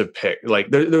to pick. Like,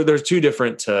 they're too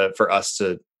different for us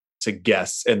to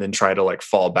guess and then try to like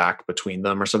fall back between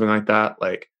them or something like that.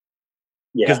 Like,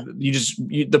 because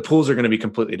the pools are going to be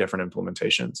completely different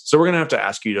implementations. So we're going to have to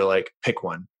ask you to like pick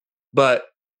one. But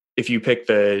if you pick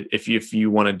if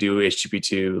you want to do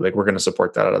HTTP2, like, we're going to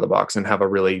support that out of the box and have a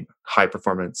really high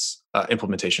performance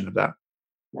implementation of that.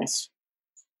 Nice.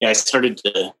 Yeah, I started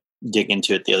to dig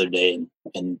into it the other day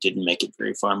and didn't make it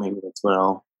very far. Maybe that's what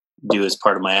I'll do as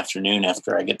part of my afternoon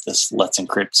after I get this Let's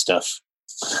Encrypt stuff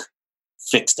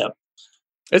fixed up.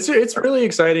 It's really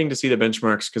exciting to see the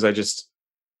benchmarks because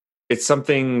it's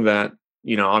something that,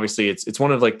 obviously it's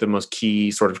one of like the most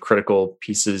key sort of critical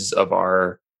pieces of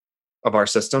our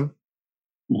system,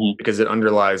 because it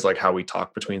underlies like how we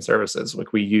talk between services.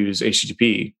 Like, we use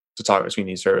HTTP to talk between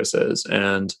these services,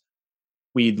 and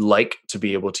we'd like to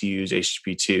be able to use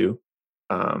HTTP2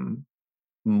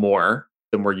 more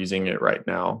than we're using it right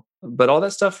now. But all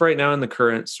that stuff right now in the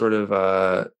current sort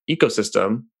of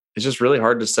ecosystem is just really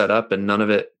hard to set up, and none of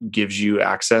it gives you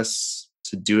access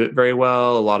to do it very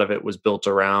well. A lot of it was built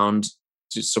around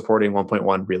just supporting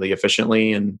 1.1 really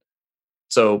efficiently. And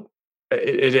so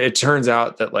it turns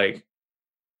out that like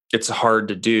it's hard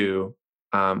to do.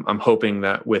 I'm hoping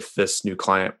that with this new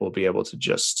client, we'll be able to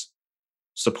just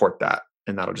support that,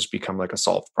 and that'll just become like a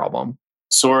solved problem.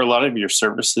 So are a lot of your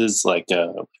services like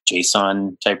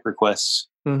JSON type requests?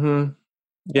 Mm-hmm.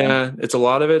 Yeah, it's a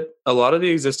lot of it. A lot of the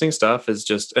existing stuff is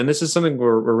just, and this is something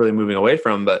we're really moving away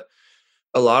from, but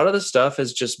a lot of the stuff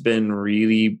has just been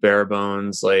really bare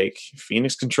bones, like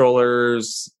Phoenix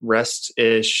controllers,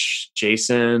 REST-ish,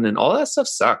 JSON, and all that stuff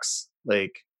sucks.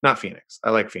 Like, not Phoenix. I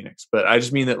like Phoenix, but I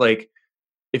just mean that like,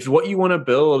 if what you want to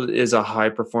build is a high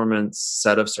performance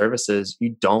set of services, you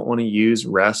don't want to use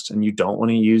REST and you don't want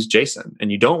to use JSON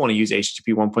and you don't want to use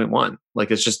HTTP 1.1. Like,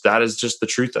 that is just the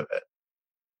truth of it.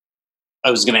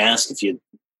 I was going to ask if you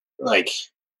like,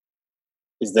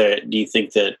 do you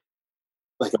think that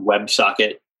like a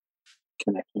WebSocket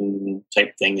connection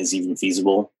type thing is even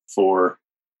feasible for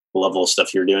the level of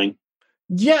stuff you're doing?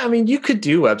 Yeah. I mean, you could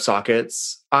do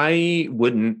WebSockets. I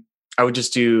wouldn't. I would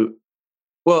just do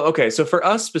Well, okay. So for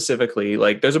us specifically,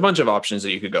 like there's a bunch of options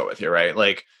that you could go with here, right?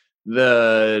 Like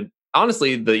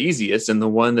honestly, the easiest and the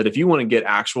one that if you want to get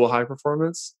actual high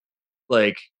performance,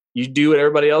 like you do what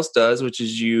everybody else does, which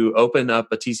is you open up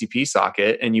a TCP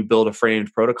socket and you build a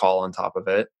framed protocol on top of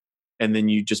it. And then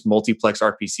you just multiplex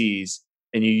RPCs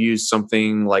and you use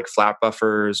something like flat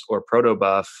buffers or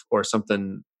protobuf or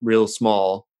something real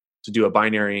small to do a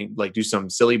binary, like do some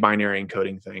silly binary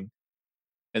encoding thing.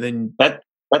 And then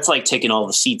that's like taking all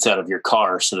the seats out of your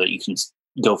car so that you can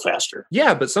go faster.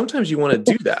 Yeah, but sometimes you want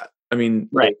to do that. I mean,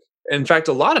 right. In fact,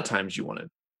 a lot of times you want to,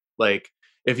 like,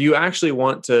 if you actually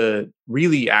want to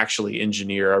really actually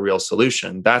engineer a real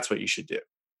solution, that's what you should do.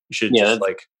 You should just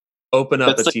like open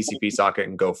up a TCP socket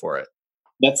and go for it.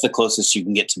 That's the closest you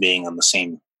can get to being on the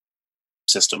same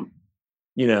system.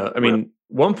 You know, I mean,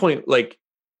 one point, like,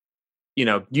 you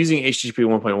know, using HTTP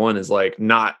 1.1 is like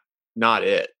not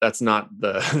it. That's not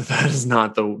that is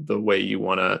not the way you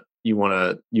want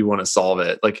to solve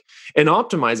it. Like, and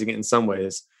optimizing it in some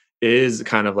ways is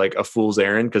kind of like a fool's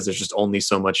errand because there's just only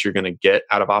so much you're going to get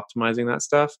out of optimizing that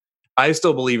stuff. I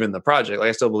still believe in the project. Like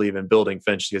I still believe in building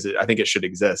Finch because I think it should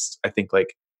exist. I think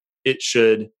like it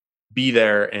should be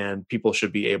there and people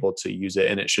should be able to use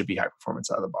it and it should be high performance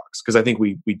out of the box. Because I think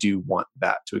we do want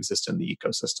that to exist in the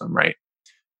ecosystem, right?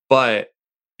 But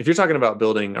if you're talking about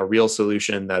building a real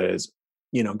solution that is,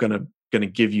 you know, gonna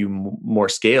give you more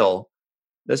scale,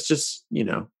 that's just, you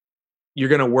know, you're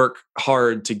going to work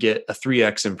hard to get a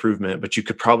 3x improvement, but you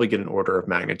could probably get an order of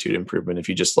magnitude improvement if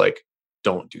you just like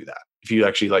don't do that. If you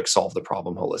actually like solve the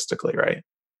problem holistically, right?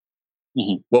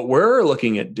 Mm-hmm. What we're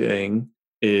looking at doing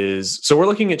is, so we're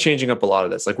looking at changing up a lot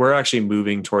of this. Like we're actually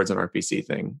moving towards an RPC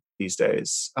thing these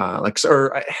days. I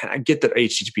get that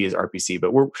HTTP is RPC,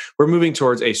 but we're moving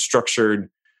towards a structured,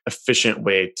 efficient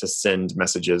way to send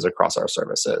messages across our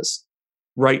services.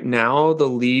 Right now, the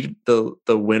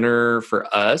winner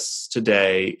for us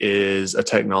today is a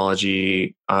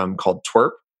technology called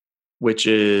Twerp, which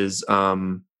is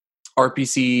RPC.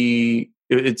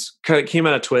 It's kind of came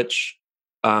out of Twitch.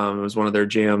 It was one of their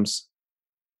jams,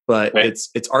 but right.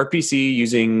 It's RPC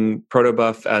using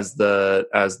protobuf as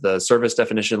the service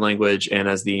definition language and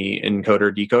as the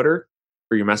encoder decoder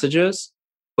for your messages.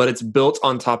 But it's built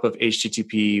on top of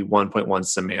HTTP 1.1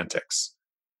 semantics.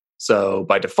 So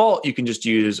by default, you can just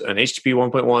use an HTTP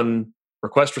 1.1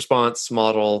 request response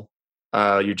model.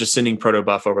 You're just sending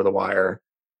protobuf over the wire,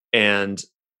 and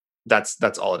that's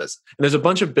all it is. And there's a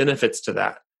bunch of benefits to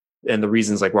that, and the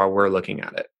reasons like why we're looking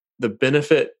at it.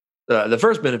 The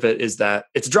first benefit is that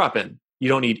it's a drop-in. You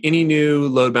don't need any new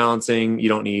load balancing. You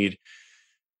don't need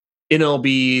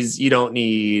NLBs. You don't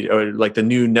need or like the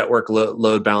new network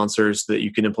load balancers that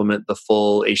you can implement the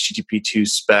full HTTP2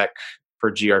 spec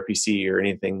for gRPC or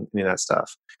any of that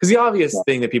stuff. Because the obvious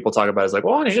thing that people talk about is like,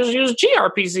 well, why don't you just use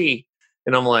gRPC?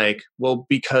 And I'm like, well,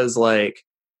 because like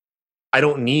I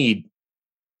don't need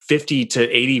 50 to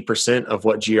 80% of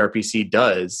what gRPC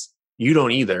does. You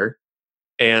don't either.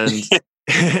 And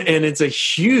and it's a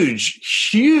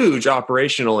huge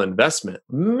operational investment,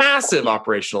 massive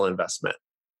operational investment.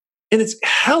 And it's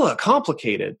hella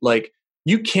complicated. Like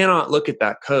you cannot look at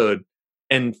that code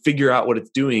and figure out what it's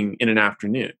doing in an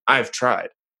afternoon. I've tried.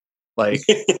 Like,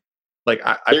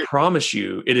 I promise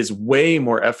you, it is way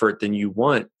more effort than you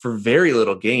want for very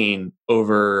little gain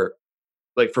over,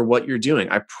 like, for what you're doing.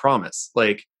 I promise.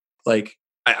 I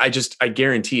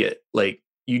guarantee it. Like,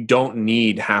 you don't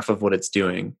need half of what it's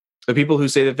doing. The people who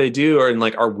say that they do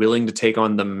are willing to take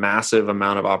on the massive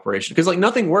amount of operation because like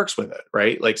nothing works with it,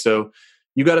 right? Like, so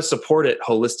you got to support it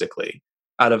holistically.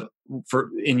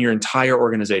 In your entire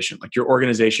organization. Like your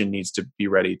organization needs to be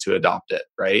ready to adopt it,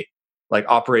 right? Like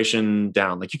operation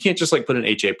down. Like you can't just like put an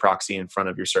HA proxy in front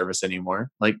of your service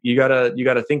anymore. Like you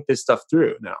gotta think this stuff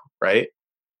through now, right?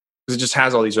 Because it just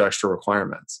has all these extra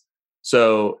requirements.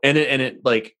 So and it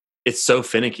like it's so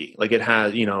finicky. Like it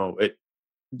has, you know,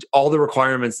 all the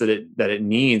requirements that it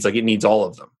needs, like it needs all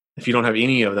of them. If you don't have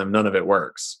any of them, none of it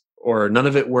works. Or none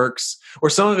of it works,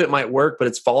 or some of it might work, but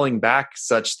it's falling back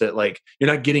such that like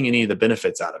you're not getting any of the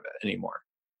benefits out of it anymore.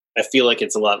 I feel like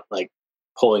it's a lot like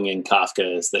pulling in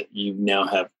Kafka is that you now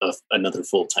have another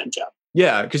full-time job.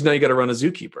 Yeah, because now you got to run a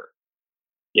Zookeeper.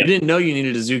 Yep. You didn't know you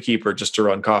needed a Zookeeper just to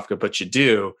run Kafka, but you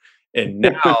do. And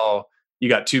now you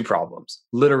got two problems,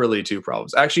 literally two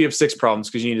problems. Actually, you have 6 problems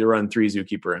because you need to run 3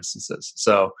 Zookeeper instances.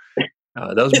 So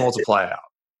those multiply out.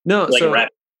 No, like so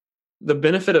the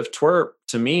benefit of Twerp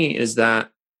to me is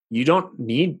that you don't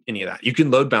need any of that. You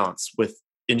can load balance with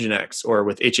Nginx or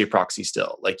with HA proxy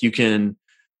still. Like you can,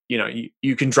 you know,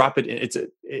 you can drop it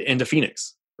into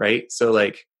Phoenix, right? So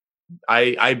like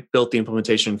I built the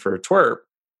implementation for Twerp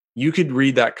you could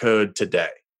read that code today,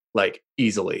 like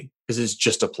easily, because it's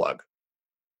just a plug.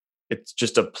 It's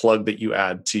just a plug that you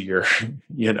add to your,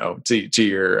 to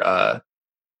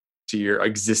your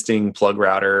existing plug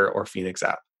router or Phoenix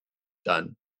app.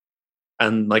 Done.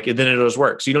 And like, then it just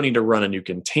works. You don't need to run a new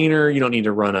container. You don't need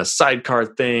to run a sidecar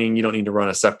thing. You don't need to run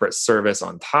a separate service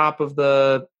on top of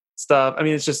the stuff. I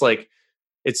mean, it's just like,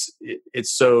 it's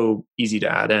so easy to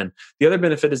add in. The other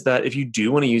benefit is that if you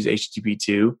do want to use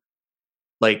HTTP2,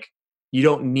 like you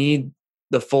don't need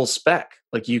the full spec.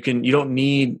 Like you don't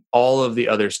need all of the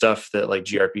other stuff that like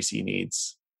gRPC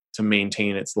needs to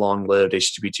maintain its long-lived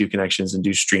HTTP2 connections and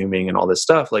do streaming and all this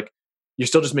stuff. Like you're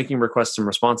still just making requests and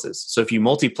responses. So if you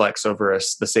multiplex over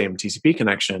the same TCP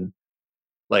connection,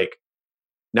 like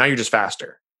now you're just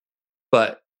faster,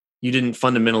 but you didn't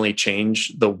fundamentally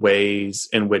change the ways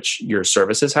in which your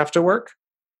services have to work.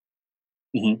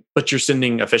 Mm-hmm. But you're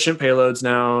sending efficient payloads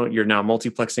now. You're now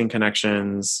multiplexing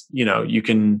connections. You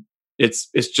can. It's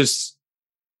just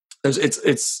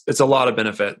it's a lot of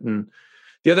benefit. And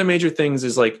the other major things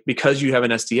is like because you have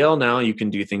an SDL now, you can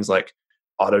do things like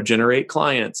auto-generate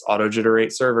clients,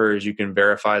 auto-generate servers. You can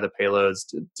verify the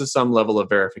payloads to some level of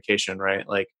verification, right?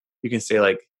 Like you can say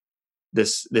like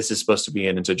this is supposed to be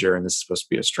an integer and this is supposed to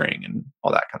be a string and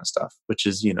all that kind of stuff, which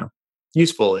is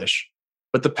useful-ish.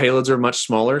 But the payloads are much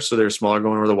smaller, so they're smaller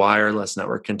going over the wire, less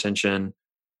network contention.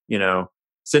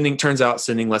 Turns out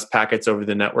sending less packets over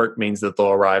the network means that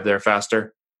they'll arrive there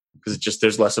faster because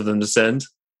there's less of them to send.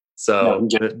 So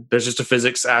there's just a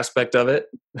physics aspect of it.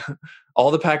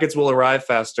 All the packets will arrive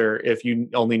faster if you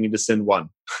only need to send one.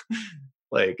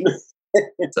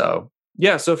 So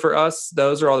for us,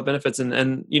 those are all the benefits.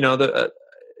 And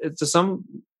to some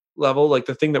level, like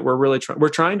the thing that we're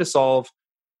trying to solve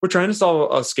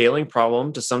a scaling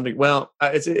problem to some degree. Well,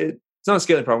 it's not a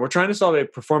scaling problem. We're trying to solve a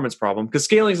performance problem because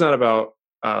scaling is not about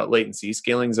latency.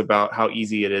 Scaling is about how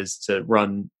easy it is to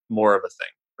run more of a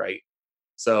thing, right?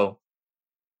 So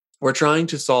we're trying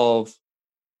to solve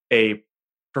a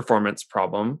performance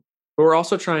problem, but we're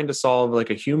also trying to solve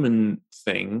like a human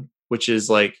thing, which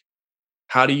is like,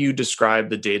 how do you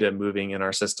describe the data moving in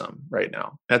our system right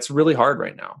now? That's really hard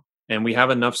right now. And we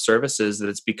have enough services that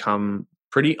it's become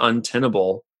pretty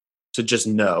untenable to just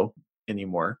know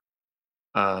anymore,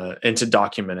 and to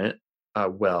document it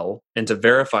well, and to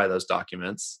verify those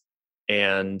documents,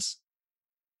 and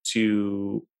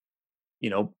to,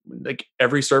 like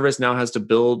every service now has to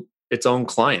build its own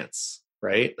clients,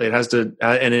 right? It has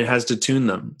to tune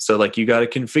them. So like you got to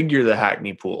configure the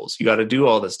Hackney pools. You got to do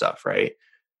all this stuff, right?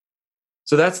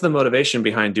 So that's the motivation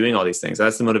behind doing all these things.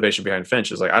 That's the motivation behind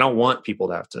Finch, is like, I don't want people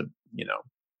to have to,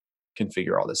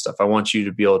 configure all this stuff. I want you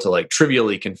to be able to like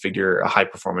trivially configure a high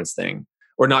performance thing,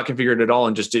 or not configure it at all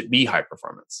and just it be high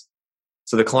performance.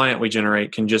 So the client we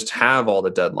generate can just have all the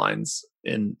deadlines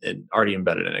in already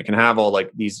embedded in it. It can have all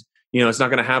like these, it's not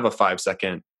going to have a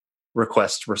 5-second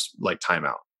request like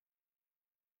timeout.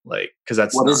 Like, cause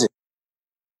that's what is it?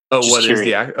 Oh, just what curious.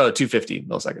 Is the 250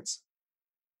 milliseconds.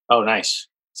 Oh, nice.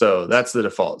 So that's the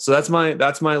default. So that's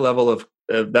my level of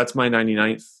that's my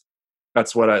 99th.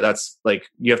 That's like,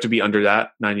 you have to be under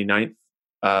that 99th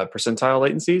percentile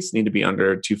latencies, need to be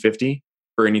under 250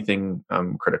 for anything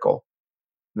critical.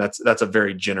 That's a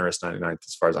very generous 99th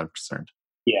as far as I'm concerned.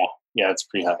 Yeah, it's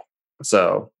pretty high.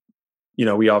 So,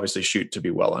 we obviously shoot to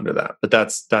be well under that, but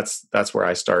that's where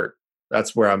I start.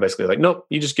 That's where I'm basically like, nope,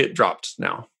 you just get dropped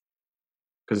now,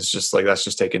 because it's just like that's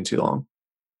just taking too long.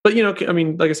 But like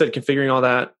I said, configuring all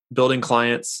that, building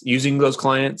clients, using those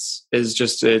clients is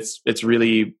just it's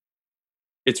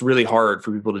really hard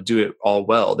for people to do it all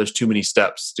well. There's too many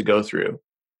steps to go through,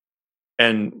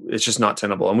 and it's just not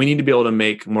tenable. And we need to be able to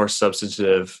make more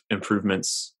substantive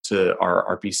improvements to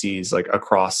our RPCs, like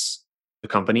across the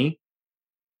company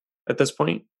at this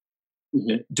point.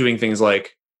 Mm-hmm. Doing things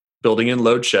like building in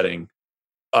load shedding,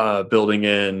 building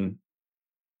in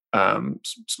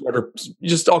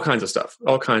just all kinds of stuff,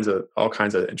 all kinds of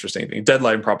interesting things,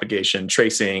 deadline propagation,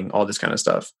 tracing, all this kind of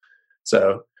stuff.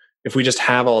 So if we just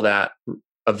have all that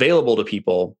available to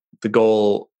people, the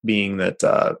goal being that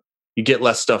you get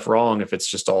less stuff wrong if it's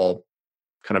just all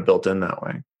kind of built in that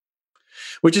way,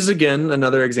 which is again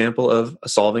another example of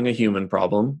solving a human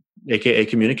problem, aka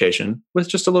communication, with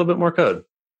just a little bit more code.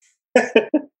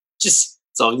 That's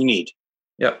all you need.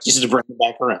 Yeah, just to bring it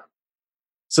back around.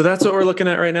 So that's what we're looking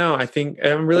at right now.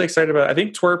 I'm really excited about it. I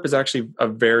think Twerp is actually a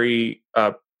very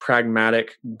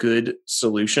pragmatic, good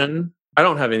solution. I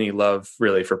don't have any love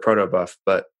really for Protobuf,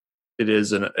 but it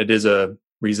is a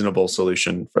reasonable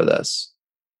solution for this.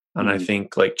 And I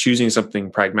think like choosing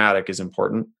something pragmatic is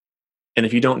important. And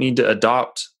if you don't need to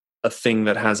adopt a thing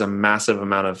that has a massive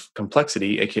amount of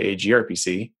complexity, aka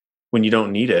gRPC, when you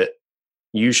don't need it,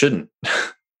 you shouldn't.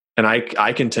 And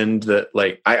I contend that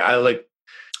like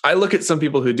I look at some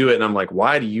people who do it and I'm like,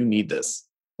 why do you need this?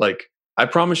 Like, I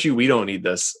promise you we don't need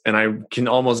this. And I can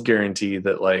almost guarantee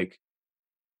that like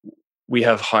we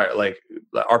have like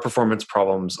our performance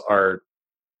problems are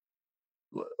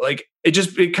like,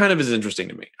 it kind of is interesting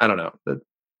to me. I don't know.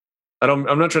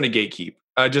 I'm not trying to gatekeep.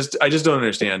 I just don't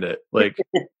understand it. Like,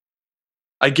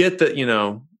 I get that, you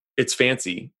know, it's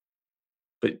fancy,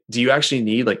 but do you actually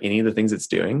need like any of the things it's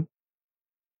doing?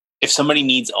 If somebody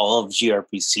needs all of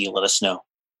gRPC, let us know.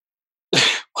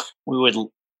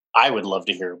 I would love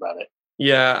to hear about it.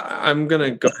 Yeah, I'm going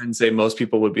to go ahead and say most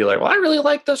people would be like, well, I really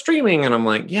like the streaming. And I'm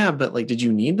like, yeah, but like, did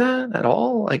you need that at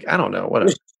all? Like, I don't know.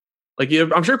 Whatever. Like,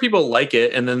 I'm sure people like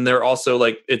it. And then they're also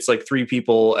like, it's like 3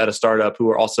 people at a startup who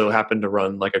are also happen to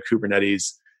run like a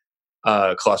Kubernetes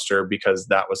cluster because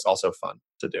that was also fun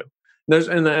to do.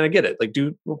 And I get it. Like,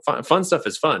 fun stuff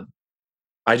is fun.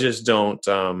 I just don't,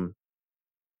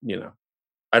 you know,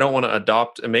 I don't want to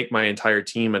adopt and make my entire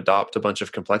team adopt a bunch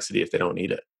of complexity if they don't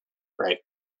need it. Right.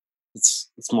 It's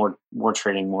more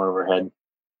training, more overhead.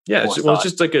 Yeah. It's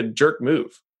just like a jerk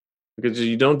move because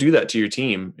you don't do that to your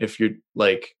team if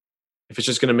it's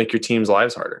just going to make your team's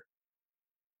lives harder.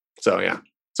 So, yeah.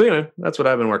 So anyway, that's what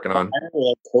I've been working on. I really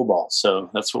like COBOL, so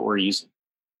that's what we're using.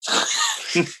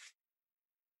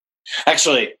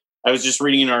 Actually, I was just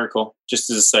reading an article, just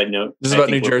as a side note. This is about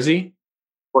New Jersey?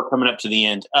 We're coming up to the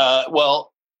end.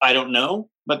 Well, I don't know,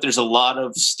 but there's a lot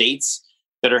of states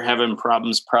that are having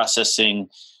problems processing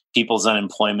people's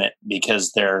unemployment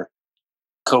because their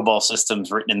COBOL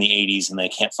systems written in the 80s and they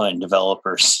can't find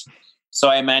developers. So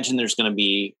I imagine there's going to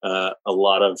be a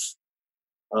lot of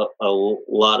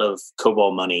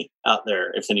COBOL money out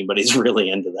there if anybody's really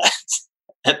into that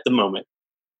at the moment.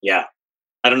 Yeah.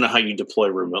 I don't know how you deploy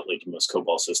remotely to most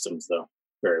COBOL systems, though,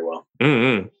 very well.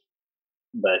 Mm-hmm.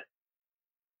 But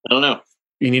I don't know.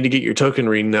 You need to get your token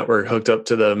ring network hooked up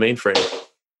to the mainframe.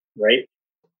 Right?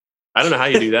 I don't know how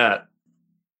you do that.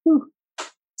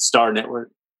 Star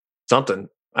Network. Something.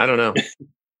 I don't know.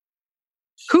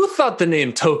 Who thought the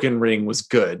name Token Ring was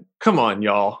good? Come on,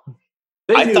 y'all.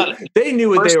 They knew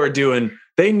what they were doing.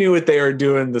 They knew what they were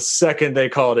doing the second they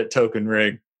called it Token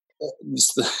Ring.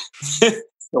 The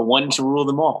one to rule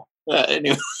them all.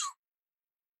 Anyway.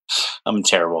 I'm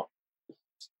terrible.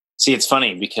 See, it's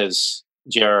funny because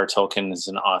J.R.R. Tolkien is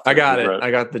an author. I got it.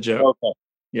 I got the joke. Okay.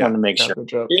 Yeah, wanted to make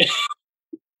sure.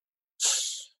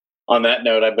 On that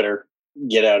note, I better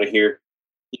get out of here,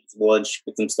 eat some lunch,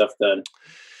 get some stuff done.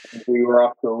 We were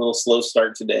off to a little slow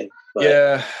start today. But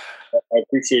yeah. I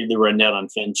appreciated the rundown on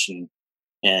Finch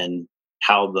and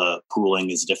how the pooling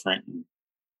is different.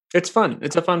 It's fun.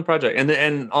 It's a fun project.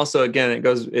 And also, again,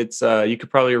 it's you could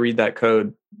probably read that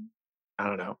code, I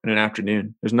don't know, in an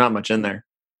afternoon. There's not much in there.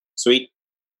 Sweet.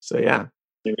 So yeah.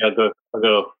 Maybe I'll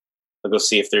go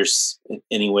see if there's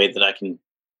any way that I can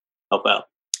help out.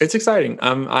 It's exciting.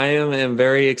 I am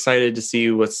very excited to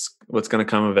see what's going to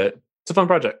come of it. It's a fun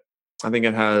project. I think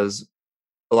it has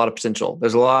a lot of potential.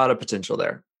 There's a lot of potential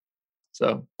there.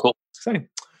 So cool. It's exciting.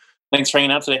 Thanks for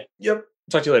hanging out today. Yep.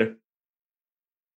 Talk to you later.